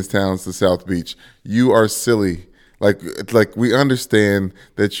he's taking his talents to South Beach. You are silly. Like we understand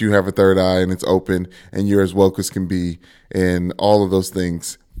that you have a third eye and it's open and you're as woke as can be and all of those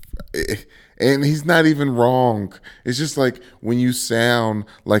things. And he's not even wrong. It's just like when you sound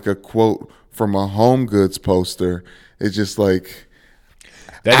like a quote from a Home Goods poster, it's just like,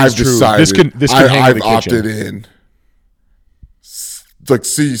 that is I've true. decided This can hang in I've the opted kitchen. in. It's like,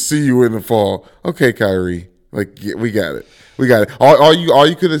 see you in the fall. Okay, Kyrie. Like, yeah, we got it. All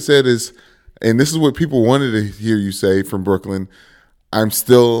you could have said is, and this is what people wanted to hear you say from Brooklyn, I'm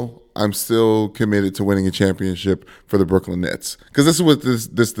still committed to winning a championship for the Brooklyn Nets. Because this is what this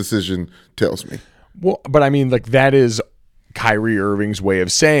decision tells me. Well, but I mean, like, that is Kyrie Irving's way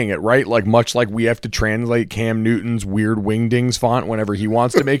of saying it, right? Like, much like we have to translate Cam Newton's weird wingdings font whenever he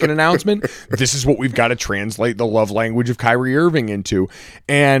wants to make an announcement, this is what we've got to translate the love language of Kyrie Irving into.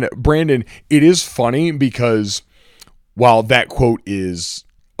 And Brandon, it is funny because while that quote is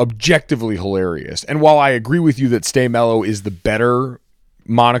objectively hilarious, and while I agree with you that stay mellow is the better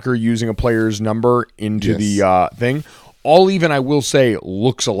moniker using a player's number into the thing, all even, I will say,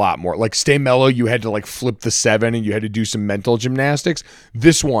 looks a lot more like stay mellow. You had to like flip the 7 and you had to do some mental gymnastics.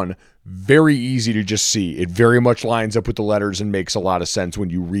 This one, very easy to just see. It very much lines up with the letters and makes a lot of sense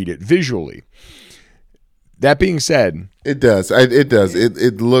when you read it visually. That being said, it does.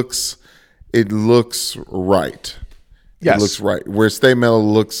 It looks right. Yes. It looks right. Where stay mellow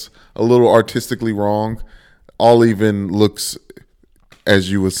looks a little artistically wrong, all even looks,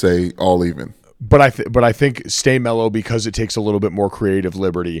 as you would say, all even. But I think stay mellow, because it takes a little bit more creative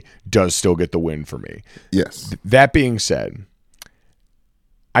liberty, does still get the win for me. Yes. That being said,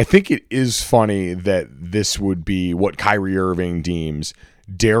 I think it is funny that this would be what Kyrie Irving deems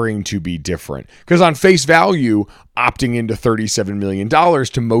daring to be different. Because on face value, opting into $37 million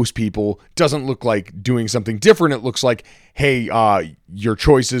to most people doesn't look like doing something different. It looks like, hey, your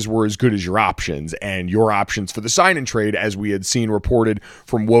choices were as good as your options, and your options for the sign and trade, as we had seen reported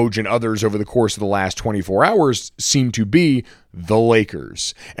from Woj and others over the course of the last 24 hours, seemed to be the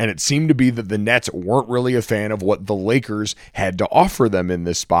Lakers. And it seemed to be that the Nets weren't really a fan of what the Lakers had to offer them in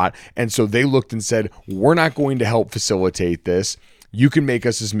this spot. And so they looked and said, we're not going to help facilitate this. You can make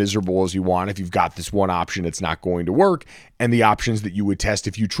us as miserable as you want. If you've got this one option, it's not going to work. And the options that you would test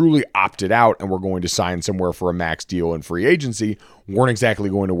if you truly opted out and were going to sign somewhere for a max deal in free agency weren't exactly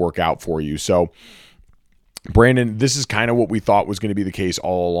going to work out for you. So, Brandon, this is kind of what we thought was going to be the case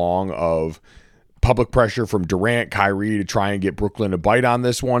all along, of public pressure from Durant, Kyrie to try and get Brooklyn to bite on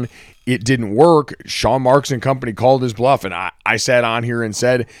this one. It didn't work. Sean Marks and company called his bluff. And I sat on here and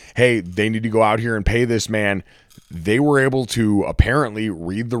said, hey, they need to go out here and pay this man they were able to apparently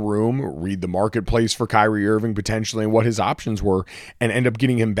read the room, read the marketplace for Kyrie Irving potentially and what his options were, and end up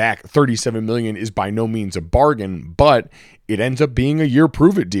getting him back. $37 million is by no means a bargain, but it ends up being a year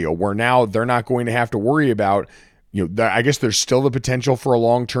prove-it deal where now they're not going to have to worry about, I guess there's still the potential for a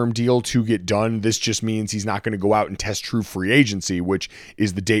long-term deal to get done. This just means he's not going to go out and test true free agency, which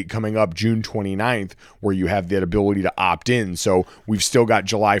is the date coming up June 29th, where you have that ability to opt in. So we've still got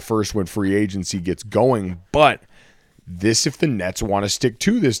July 1st when free agency gets going, but this, if the Nets want to stick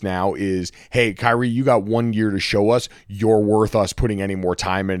to this now, is, hey, Kyrie, you got 1 year to show us you're worth us putting any more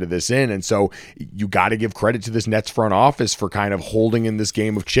time into this in. And so you got to give credit to this Nets front office for kind of holding in this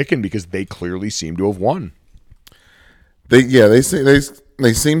game of chicken, because they clearly seem to have won. They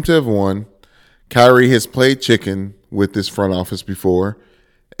seem to have won. Kyrie has played chicken with this front office before,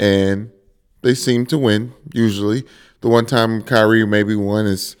 and they seem to win usually. The one time Kyrie maybe won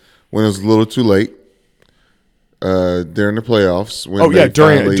is when it was a little too late. During the playoffs.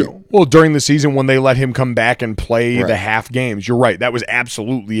 During the season when they let him come back and play the half games. You're right. That was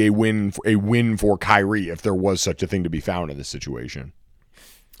absolutely a win for Kyrie, if there was such a thing to be found in this situation.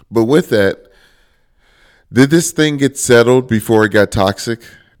 But with that, did this thing get settled before it got toxic?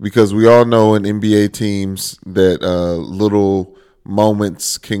 Because we all know in NBA teams that little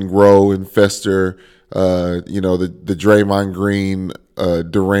moments can grow and fester. The Draymond Green,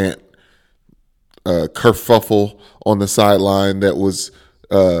 Durant kerfuffle on the sideline that was,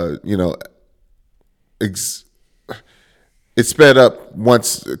 it sped up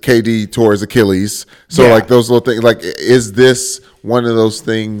once KD tore his Achilles. So those little things, is this one of those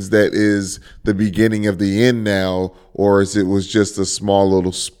things that is the beginning of the end now, or is it was just a small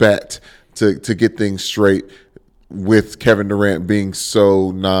little spat to get things straight, with Kevin Durant being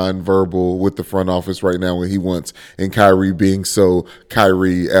so nonverbal with the front office right now when he wants, and Kyrie being so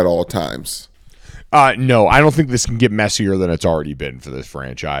Kyrie at all times? No, I don't think this can get messier than it's already been for this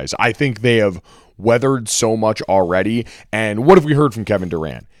franchise. I think they have weathered so much already. And what have we heard from Kevin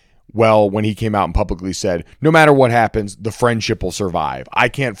Durant? Well, when he came out and publicly said, no matter what happens, the friendship will survive. I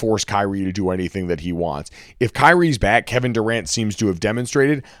can't force Kyrie to do anything that he wants. If Kyrie's back, Kevin Durant seems to have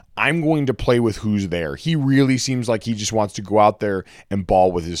demonstrated, I'm going to play with who's there. He really seems like he just wants to go out there and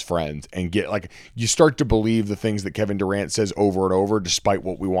ball with his friends and get, you start to believe the things that Kevin Durant says over and over, despite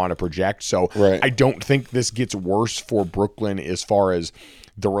what we want to project. So I don't think this gets worse for Brooklyn as far as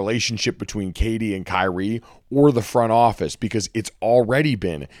the relationship between KD and Kyrie or the front office, because it's already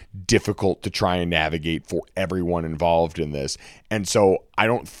been difficult to try and navigate for everyone involved in this. And so I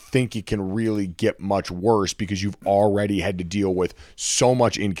don't think it can really get much worse, because you've already had to deal with so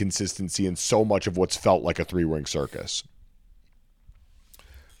much inconsistency and so much of what's felt like a three-ring circus.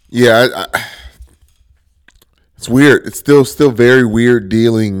 Yeah, it's weird. It's still very weird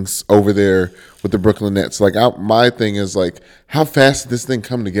dealings over there with the Brooklyn Nets. My thing is, how fast did this thing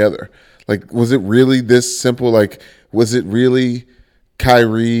come together? Was it really this simple? Was it really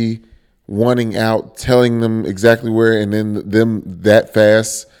Kyrie wanting out, telling them exactly where, and then them that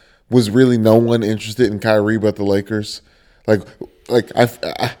fast? Was really no one interested in Kyrie but the Lakers? I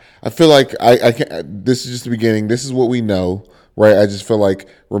feel like I can't. This is just the beginning. This is what we know, right? I just feel like,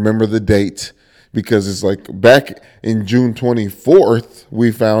 remember the date. Because it's back in June 24th, we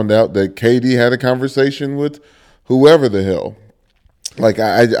found out that KD had a conversation with whoever the hell.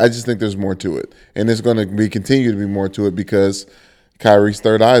 I just think there's more to it. And there's going to continue to be more to it, because Kyrie's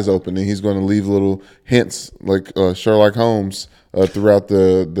third eye is open, and he's going to leave little hints like Sherlock Holmes throughout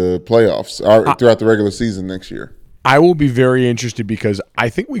the playoffs, or throughout the regular season next year. I will be very interested, because I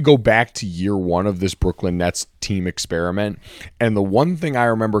think we go back to year one of this Brooklyn Nets team experiment. And the one thing I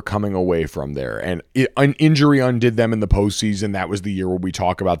remember coming away from there, and an injury undid them in the postseason. That was the year where we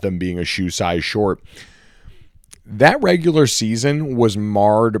talk about them being a shoe size short. That regular season was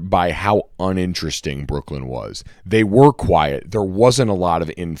marred by how uninteresting Brooklyn was. They were quiet. There wasn't a lot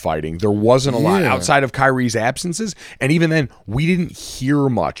of infighting. There wasn't a lot outside of Kyrie's absences. And even then, we didn't hear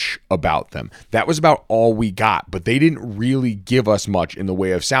much about them. That was about all we got. But they didn't really give us much in the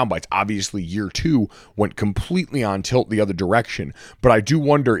way of sound bites. Obviously, year two went completely on tilt the other direction. But I do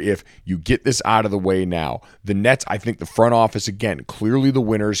wonder if you get this out of the way now. The Nets, I think the front office, again, clearly the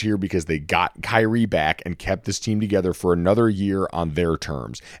winners here, because they got Kyrie back and kept this team together for another year on their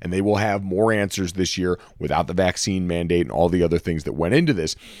terms. And they will have more answers this year without the vaccine mandate and all the other things that went into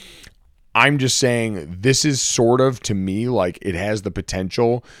this. I'm just saying this is sort of, to me, like it has the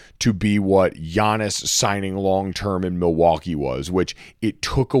potential to be what Giannis signing long-term in Milwaukee was, which it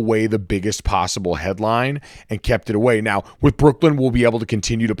took away the biggest possible headline and kept it away. Now, with Brooklyn, we'll be able to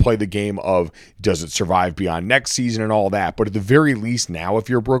continue to play the game of does it survive beyond next season and all that. But at the very least now, if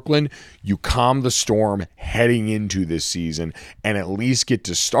you're Brooklyn, you calm the storm heading into this season and at least get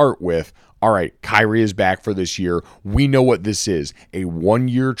to start with, all right, Kyrie is back for this year. We know what this is, a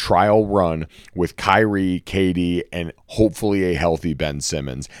 1-year trial run with Kyrie, KD, and hopefully a healthy Ben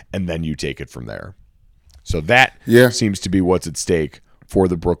Simmons, and then you take it from there. So that seems to be what's at stake for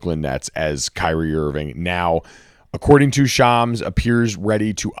the Brooklyn Nets as Kyrie Irving now, according to Shams, appears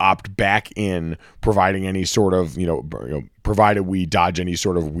ready to opt back in, providing any sort of, provided we dodge any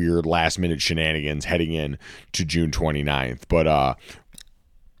sort of weird last-minute shenanigans heading in to June 29th. But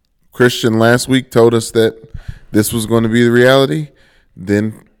Christian last week told us that this was going to be the reality.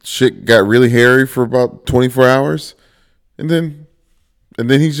 Then shit got really hairy for about 24 hours. And then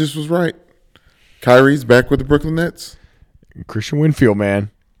he just was right. Kyrie's back with the Brooklyn Nets. Christian Winfield,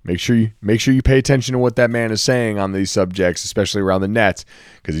 man. Make sure you pay attention to what that man is saying on these subjects, especially around the Nets,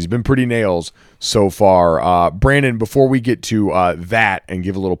 because he's been pretty nails so far. Brandon, before we get to that and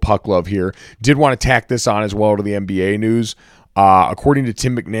give a little puck love here, did want to tack this on as well to the NBA news. According to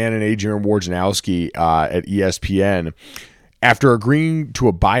Tim McNann and Adrian Wojnarowski at ESPN, after agreeing to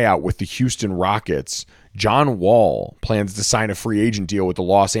a buyout with the Houston Rockets, John Wall plans to sign a free agent deal with the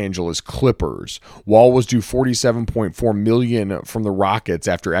Los Angeles Clippers. Wall was due $47.4 million from the Rockets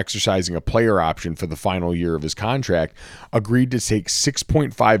after exercising a player option for the final year of his contract, agreed to take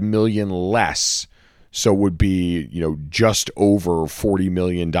 $6.5 million less. So would be, just over $40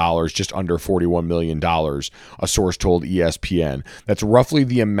 million, just under $41 million, a source told ESPN. That's roughly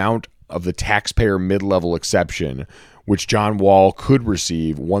the amount of the taxpayer mid-level exception, which John Wall could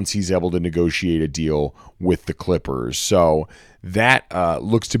receive once he's able to negotiate a deal with the Clippers. So that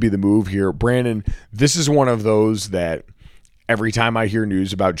looks to be the move here. Brandon, this is one of those that every time I hear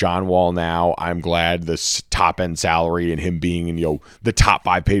news about John Wall now, I'm glad this top-end salary and him being, the top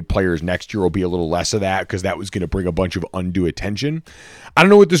 5 paid players next year will be a little less of that because that was going to bring a bunch of undue attention. I don't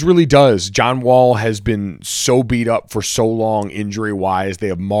know what this really does. John Wall has been so beat up for so long injury-wise. They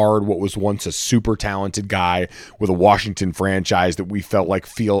have marred what was once a super talented guy with a Washington franchise that we felt like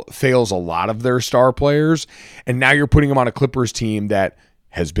fails a lot of their star players. And now you're putting him on a Clippers team that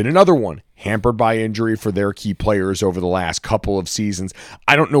has been another one hampered by injury for their key players over the last couple of seasons.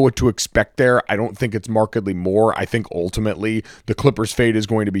 I don't know what to expect there. I don't think it's markedly more. I think ultimately the Clippers' fate is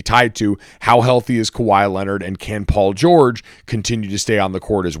going to be tied to how healthy is Kawhi Leonard and can Paul George continue to stay on the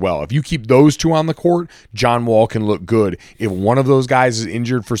court as well. If you keep those two on the court, John Wall can look good. If one of those guys is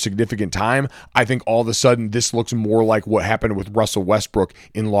injured for significant time, I think all of a sudden this looks more like what happened with Russell Westbrook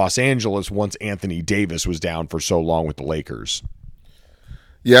in Los Angeles once Anthony Davis was down for so long with the Lakers.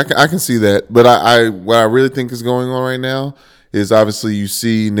 Yeah, I can see that. But what I really think is going on right now is obviously you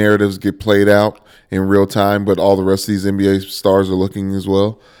see narratives get played out in real time, but all the rest of these NBA stars are looking as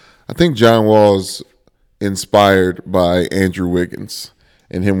well. I think John Wall is inspired by Andrew Wiggins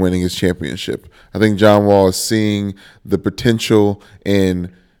and him winning his championship. I think John Wall is seeing the potential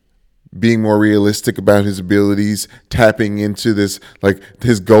and being more realistic about his abilities, tapping into this, like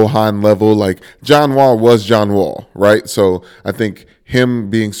his Gohan level. Like John Wall was John Wall, right? So I think him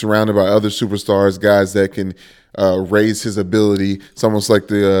being surrounded by other superstars, guys that can raise his ability. It's almost like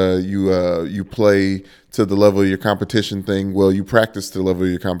you play to the level of your competition thing. Well, you practice to the level of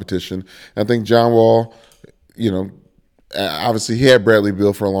your competition. And I think John Wall, obviously he had Bradley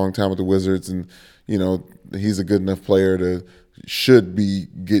Beal for a long time with the Wizards, and he's a good enough player to should be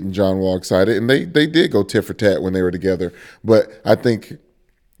getting John Wall excited. And they did go tit for tat when they were together. But I think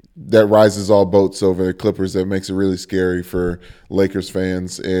that rises all boats over the Clippers. That makes it really scary for Lakers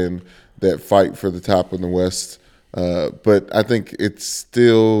fans and that fight for the top in the West. But I think it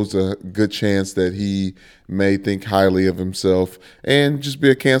still is a good chance that he may think highly of himself and just be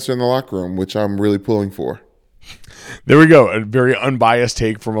a cancer in the locker room, which I'm really pulling for. There we go. A very unbiased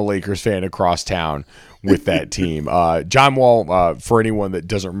take from a Lakers fan across town with that team. John Wall, for anyone that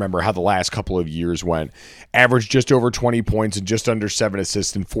doesn't remember how the last couple of years went, averaged just over 20 points and just under 7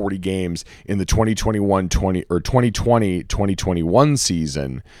 assists in 40 games in the 2020-2021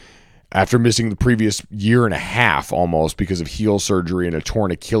 season. After missing the previous year and a half almost because of heel surgery and a torn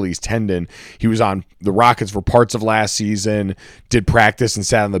Achilles tendon, he was on the Rockets for parts of last season, did practice and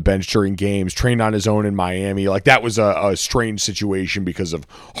sat on the bench during games, trained on his own in Miami. Like that was a strange situation because of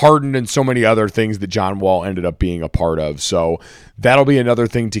Harden and so many other things that John Wall ended up being a part of. So that'll be another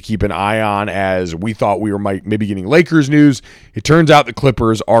thing to keep an eye on, as we thought we were maybe getting Lakers news. It turns out the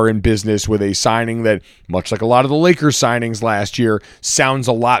Clippers are in business with a signing that, much like a lot of the Lakers signings last year, sounds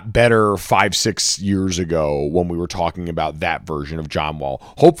a lot better 5-6 years ago when we were talking about that version of John Wall.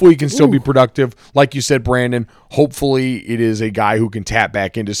 Hopefully he can still be productive. Like you said, Brandon, hopefully it is a guy who can tap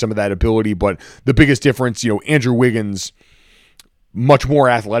back into some of that ability. But the biggest difference, Andrew Wiggins, much more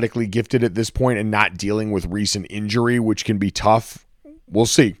athletically gifted at this point and not dealing with recent injury, which can be tough. We'll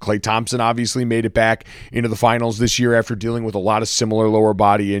see. Klay Thompson obviously made it back into the finals this year after dealing with a lot of similar lower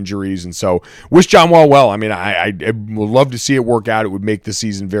body injuries. And so wish John Wall well. I mean, I would love to see it work out. It would make the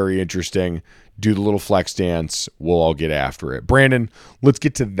season very interesting. Do the little flex dance. We'll all get after it. Brandon, let's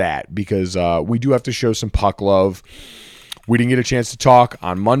get to that, because we do have to show some puck love. We didn't get a chance to talk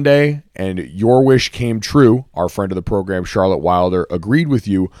on Monday, and your wish came true. Our friend of the program, Charlotte Wilder, agreed with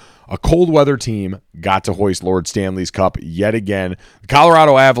you. A cold weather team got to hoist Lord Stanley's Cup yet again. The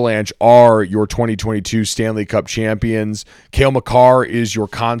Colorado Avalanche are your 2022 Stanley Cup champions. Cale Makar is your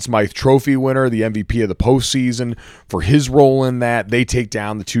Conn Smythe Trophy winner, the MVP of the postseason. For his role in that, they take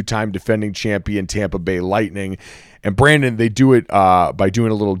down the two-time defending champion Tampa Bay Lightning. And Brandon, they do it by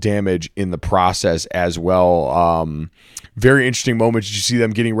doing a little damage in the process as well. Very interesting moment. Did you see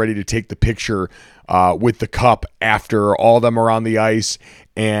them getting ready to take the picture with the cup after all of them are on the ice?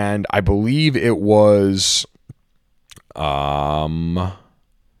 And I believe it was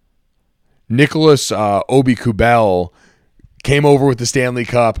Nicholas Obi-Kubel came over with the Stanley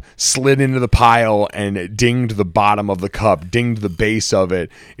Cup, slid into the pile, and dinged the bottom of the cup, dinged the base of it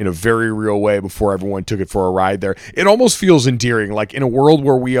in a very real way before everyone took it for a ride there. It almost feels endearing, like in a world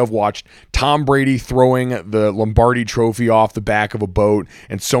where we have watched Tom Brady throwing the Lombardi trophy off the back of a boat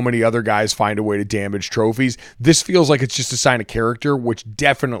and so many other guys find a way to damage trophies. This feels like it's just a sign of character, which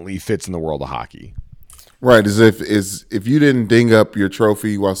definitely fits in the world of hockey. Right, as if you didn't ding up your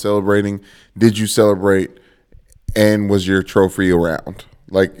trophy while celebrating, did you celebrate? And was your trophy around?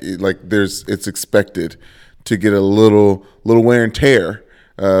 Like it's expected to get a little wear and tear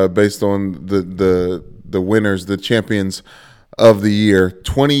based on the winners, the champions of the year.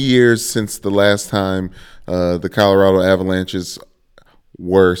 20 years since the last time the Colorado Avalanches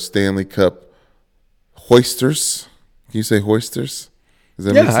were Stanley Cup hoisters. Can you say hoisters? Does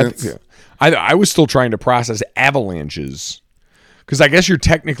that make sense? I was still trying to process avalanches. Because I guess you're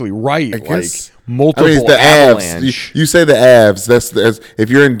technically right. Multiple it's the avalanche. Avs. You say the Avs. That's if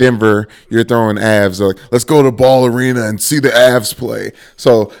you're in Denver, you're throwing Avs. Like, let's go to Ball Arena and see the Avs play.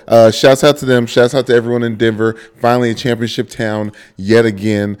 So shouts out to them. Shouts out to everyone in Denver. Finally a championship town yet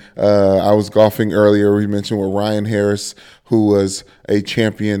again. I was golfing earlier. We mentioned with Ryan Harris, who was a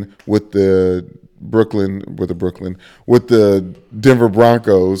champion with the Denver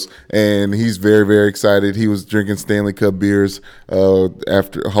Broncos, and he's very, very excited. He was drinking Stanley Cup beers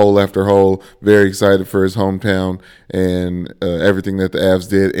after hole, very excited for his hometown and everything that the Avs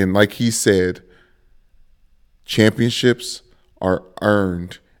did. And like he said, championships are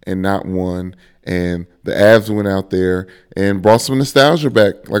earned and not won. And the Avs went out there and brought some nostalgia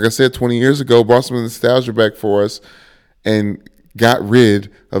back. Like I said, 20 years ago, brought some nostalgia back for us and got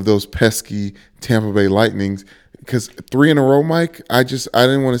rid of those pesky Tampa Bay Lightnings, because 3 in a row, Mike, I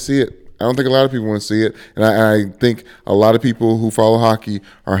didn't want to see it. I don't think a lot of people want to see it. And I think a lot of people who follow hockey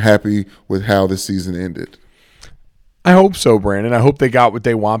are happy with how this season ended. I hope so, Brandon. I hope they got what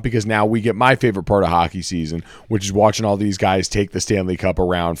they want, because now we get my favorite part of hockey season, which is watching all these guys take the Stanley Cup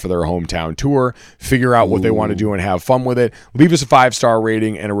around for their hometown tour, figure out what they want to do and have fun with it. Leave us a 5-star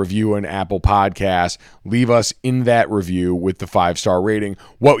rating and a review on Apple Podcasts. Leave us in that review with the 5-star rating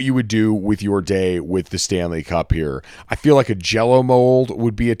what you would do with your day with the Stanley Cup here. I feel like a Jell-O mold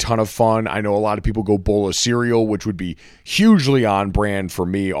would be a ton of fun. I know a lot of people go bowl of cereal, which would be hugely on brand for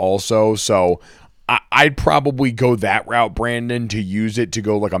me also. So I'd probably go that route, Brandon, to use it to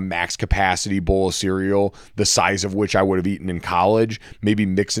go like a max capacity bowl of cereal, the size of which I would have eaten in college. Maybe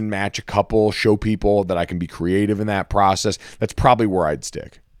mix and match a couple, show people that I can be creative in that process. That's probably where I'd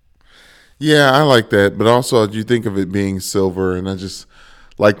stick. Yeah, I like that. But also, you think of it being silver, and I just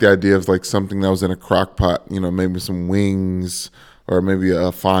like the idea of like something that was in a crock pot, maybe some wings or maybe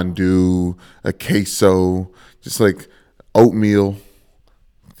a fondue, a queso, just like oatmeal.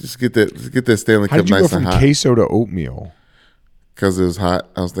 Just get that Stanley Cup nice and hot. How did you go from queso to oatmeal? Because it was hot.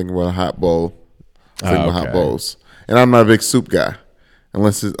 I was thinking about a hot bowl. About hot bowls. And I'm not a big soup guy.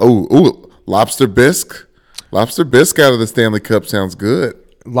 Unless it's, lobster bisque. Lobster bisque out of the Stanley Cup sounds good.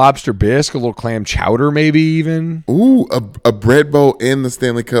 Lobster bisque, a little clam chowder maybe even. Ooh, a bread bowl in the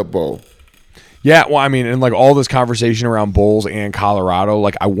Stanley Cup bowl. Yeah, well, I mean, and like all this conversation around bowls and Colorado,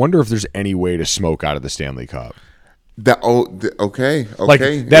 like I wonder if there's any way to smoke out of the Stanley Cup. Okay. Like,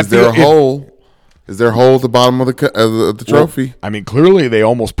 Is there a hole? Is there a hole at the bottom of the trophy? Well, I mean, clearly they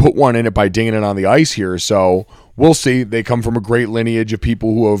almost put one in it by dinging it on the ice here. So we'll see. They come from a great lineage of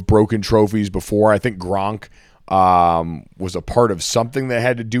people who have broken trophies before. I think Gronk was a part of something that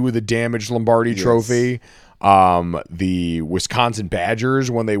had to do with a damaged Lombardi trophy. The Wisconsin Badgers,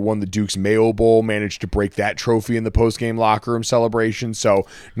 when they won the Duke's Mayo Bowl, managed to break that trophy in the post-game locker room celebration. So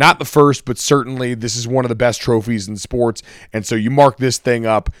not the first, but certainly this is one of the best trophies in sports. And so you mark this thing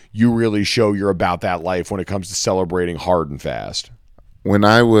up, you really show you're about that life when it comes to celebrating hard and fast. When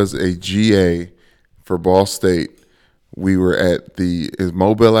I was a GA for Ball State, we were at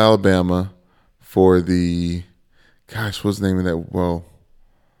Mobile, Alabama for the, what's the name of that? Well,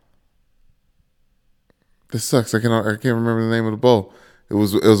 this sucks. I can't remember the name of the bowl. It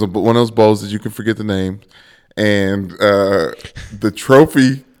was one of those bowls that you can forget the name, and the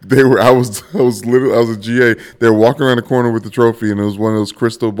trophy. I was a GA. They were walking around the corner with the trophy, and it was one of those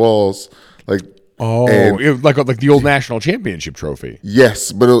crystal balls, like like the old national championship trophy.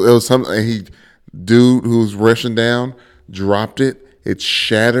 Yes, but it was something. Dude who was rushing down dropped it. It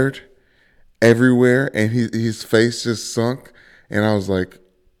shattered everywhere, and his face just sunk. And I was like.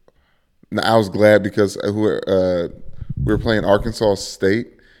 I was glad because we were playing Arkansas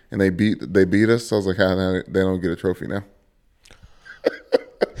State and they beat us. So I was like, they don't get a trophy now.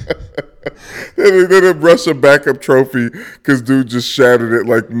 They didn't rush a backup trophy because dude just shattered it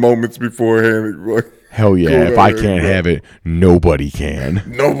like moments beforehand. Like, hell yeah! If I can't have it, nobody can.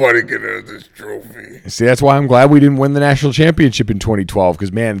 Nobody can have this trophy. See, that's why I'm glad we didn't win the national championship in 2012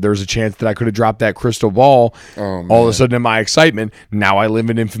 because, man, there's a chance that I could have dropped that crystal ball. All of a sudden, in my excitement, now I live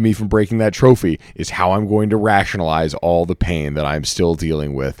in infamy from breaking that trophy is how I'm going to rationalize all the pain that I'm still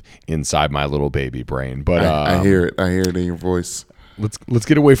dealing with inside my little baby brain. But I hear it. I hear it in your voice. Let's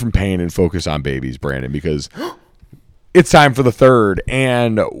get away from pain and focus on babies, Brandon, because it's time for the third.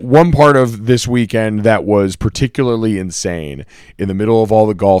 And one part of this weekend that was particularly insane in the middle of all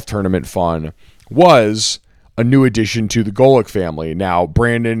the golf tournament fun was a new addition to the Golick family. Now,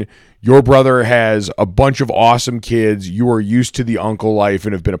 Brandon, your brother has a bunch of awesome kids. You are used to the uncle life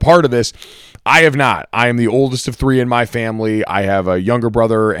and have been a part of this. I have not. I am the oldest of three in my family. I have a younger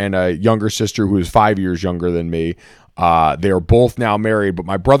brother and a younger sister who is 5 years younger than me. They are both now married, but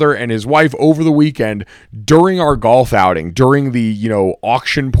my brother and his wife over the weekend during our golf outing, during the,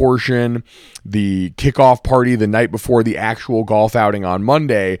 auction portion, the kickoff party the night before the actual golf outing on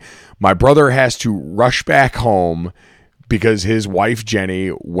Monday, my brother has to rush back home because his wife,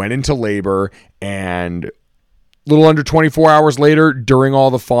 Jenny, went into labor, and a little under 24 hours later, during all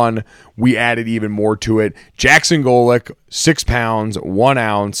the fun, we added even more to it. Jackson Golick, 6 pounds, 1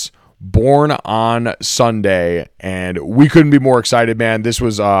 ounce, born on Sunday, and we couldn't be more excited, man. This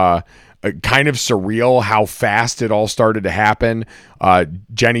was kind of surreal how fast it all started to happen.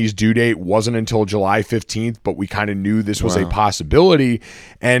 Jenny's due date wasn't until July 15th, but we kind of knew this was a possibility.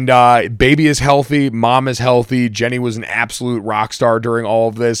 And baby is healthy, mom is healthy. Jenny was an absolute rock star during all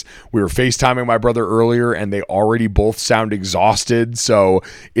of this. We were FaceTiming my brother earlier, and they already both sound exhausted. So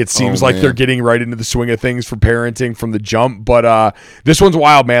it seems like they're getting right into the swing of things for parenting from the jump. But this one's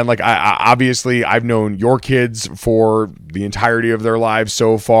wild, man. Like, obviously, I've known your kids for the entirety of their lives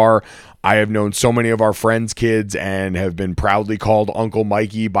so far. I have known so many of our friends' kids and have been proudly called Uncle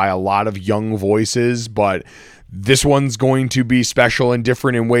Mikey by a lot of young voices, but this one's going to be special and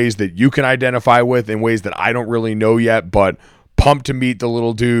different in ways that you can identify with, in ways that I don't really know yet, but pumped to meet the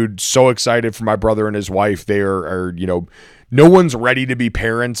little dude. So excited for my brother and his wife. They are no one's ready to be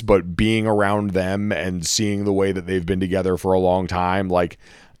parents, but being around them and seeing the way that they've been together for a long time, like,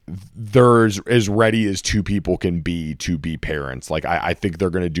 they're as ready as two people can be to be parents. Like, I think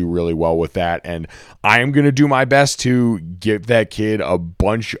they're going to do really well with that. And I am going to do my best to give that kid a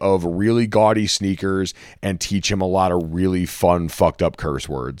bunch of really gaudy sneakers and teach him a lot of really fun, fucked up curse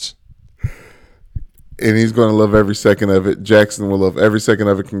words. And he's going to love every second of it. Jackson will love every second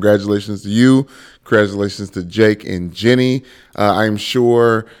of it. Congratulations to you. Congratulations to Jake and Jenny. I'm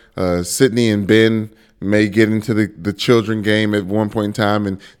sure Sydney and Ben may get into the children game at one point in time,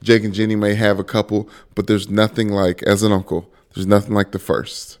 and Jake and Jenny may have a couple, but there's nothing like, as an uncle, there's nothing like the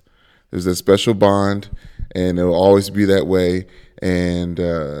first. There's a special bond, and it'll always be that way. And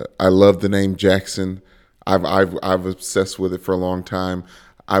I love the name Jackson. I've obsessed with it for a long time.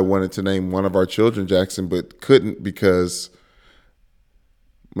 I wanted to name one of our children Jackson, but couldn't because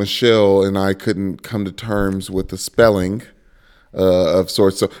Michelle and I couldn't come to terms with the spelling of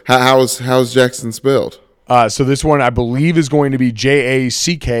sorts. So how's Jackson spelled? So this one, I believe, is going to be Jackson.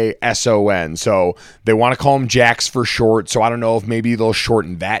 So they want to call him Jax for short. So I don't know if maybe they'll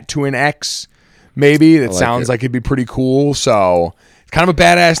shorten that to an X. maybe. That like sounds it. like it'd be pretty cool. So it's kind of a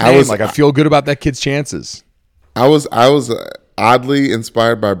badass name. I feel good about that kid's chances. I was oddly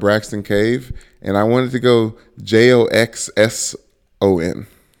inspired by Braxton Cave, and I wanted to go Joxson.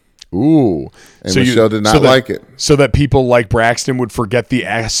 Ooh. And Michelle did not like it. So that people like Braxton would forget the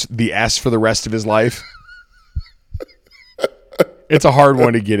S for the rest of his life. It's a hard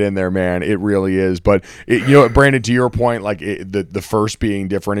one to get in there, man. It really is. But, Brandon, to your point, like the first being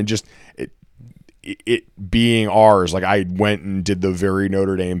different and just it being ours. Like I went and did the very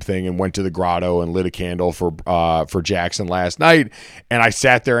Notre Dame thing and went to the grotto and lit a candle for Jackson last night. And I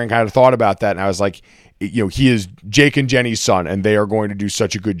sat there and kind of thought about that. And I was like, he is Jake and Jenny's son, and they are going to do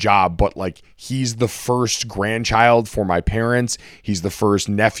such a good job. But like, he's the first grandchild for my parents. He's the first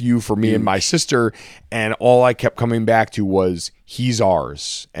nephew for me and my sister. And all I kept coming back to was he's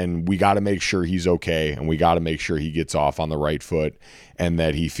ours, and we got to make sure he's okay, and we got to make sure he gets off on the right foot, and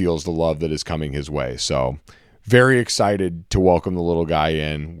that he feels the love that is coming his way. So very excited to welcome the little guy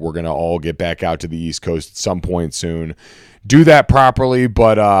in. We're going to all get back out to the East Coast at some point soon. Do that properly.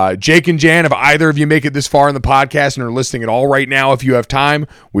 But Jake and Jan, if either of you make it this far in the podcast and are listening at all right now, if you have time,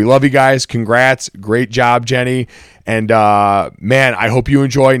 we love you guys. Congrats. Great job, Jenny. And man, I hope you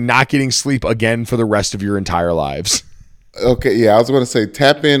enjoy not getting sleep again for the rest of your entire lives. Okay, yeah, I was going to say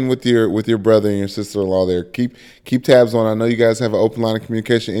tap in with your brother and your sister-in-law there. Keep tabs on. I know you guys have an open line of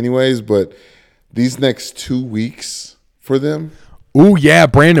communication anyways, but these next 2 weeks for them. Ooh, yeah,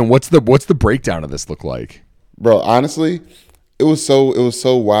 Brandon, what's the breakdown of this look like? Bro, honestly, it was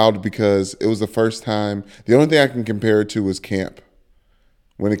so wild because it was the first time. The only thing I can compare it to was camp.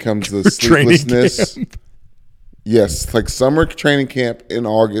 When it comes to sleeplessness. Yes, like summer training camp in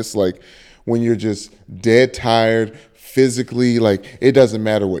August, like when you're just dead tired, physically, like it doesn't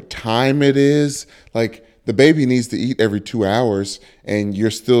matter what time it is. Like the baby needs to eat every 2 hours and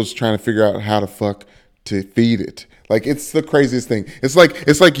you're still trying to figure out how the fuck to feed it. Like it's the craziest thing. It's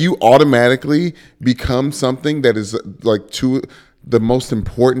like you automatically become something that is like the most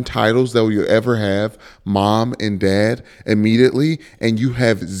important titles that you'll ever have, mom and dad, immediately, and you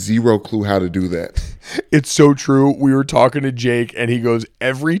have zero clue how to do that. It's so true. We were talking to Jake, and he goes,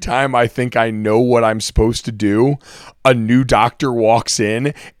 every time I think I know what I'm supposed to do, a new doctor walks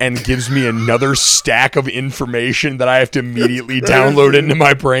in and gives me another stack of information that I have to immediately download into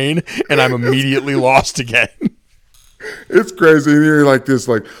my brain, and I'm immediately lost again. It's crazy. And you're like this,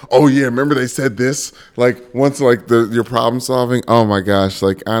 like, oh yeah, remember they said this? Like once like your problem solving, oh my gosh,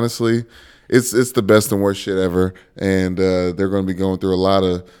 like honestly, it's the best and worst shit ever. And they're going to be going through a lot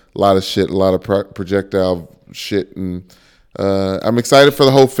of shit, a lot of projectile shit, and I'm excited for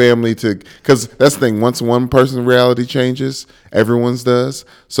the whole family because that's the thing. Once one person's reality changes, everyone's does.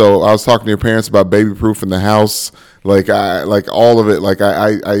 So I was talking to your parents about baby proof in the house, like all of it. Like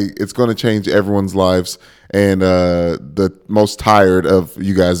it's going to change everyone's lives. And the most tired of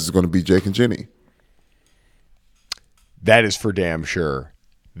you guys is going to be Jake and Jenny. That is for damn sure.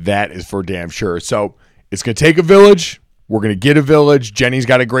 So it's going to take a village. We're going to get a village. Jenny's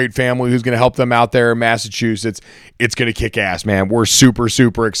got a great family who's going to help them out there in Massachusetts. It's going to kick ass, man. We're super,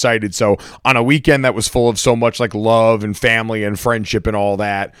 super excited. So on a weekend that was full of so much like love and family and friendship and all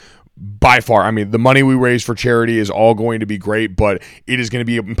that, by far, I mean, the money we raise for charity is all going to be great, but it is going to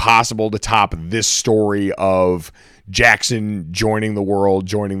be impossible to top this story of Jackson joining the world,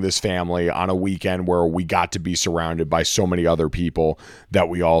 joining this family on a weekend where we got to be surrounded by so many other people that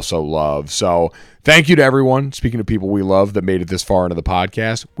we also love. So thank you to everyone, speaking of people we love that made it this far into the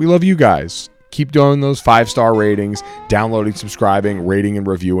podcast. We love you guys. Keep doing those 5-star ratings, downloading, subscribing, rating, and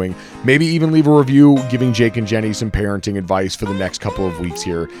reviewing. Maybe even leave a review giving Jake and Jenny some parenting advice for the next couple of weeks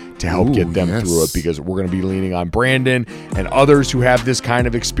here to help get them through it, because we're going to be leaning on Brandon and others who have this kind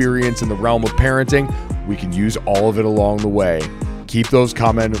of experience in the realm of parenting. We can use all of it along the way. Keep those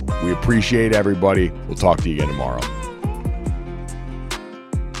coming. We appreciate everybody. We'll talk to you again tomorrow.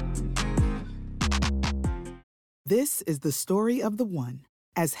 This is the story of the one.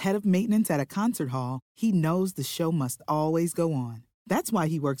 As head of maintenance at a concert hall, he knows the show must always go on. That's why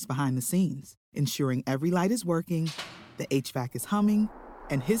he works behind the scenes, ensuring every light is working, the HVAC is humming,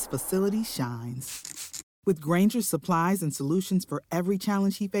 and his facility shines. With Grainger's supplies and solutions for every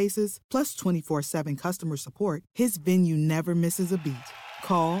challenge he faces, plus 24/7 customer support, his venue never misses a beat.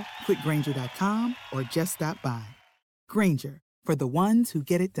 Call quickgrainger.com or just stop by. Grainger, for the ones who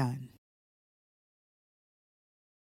get it done.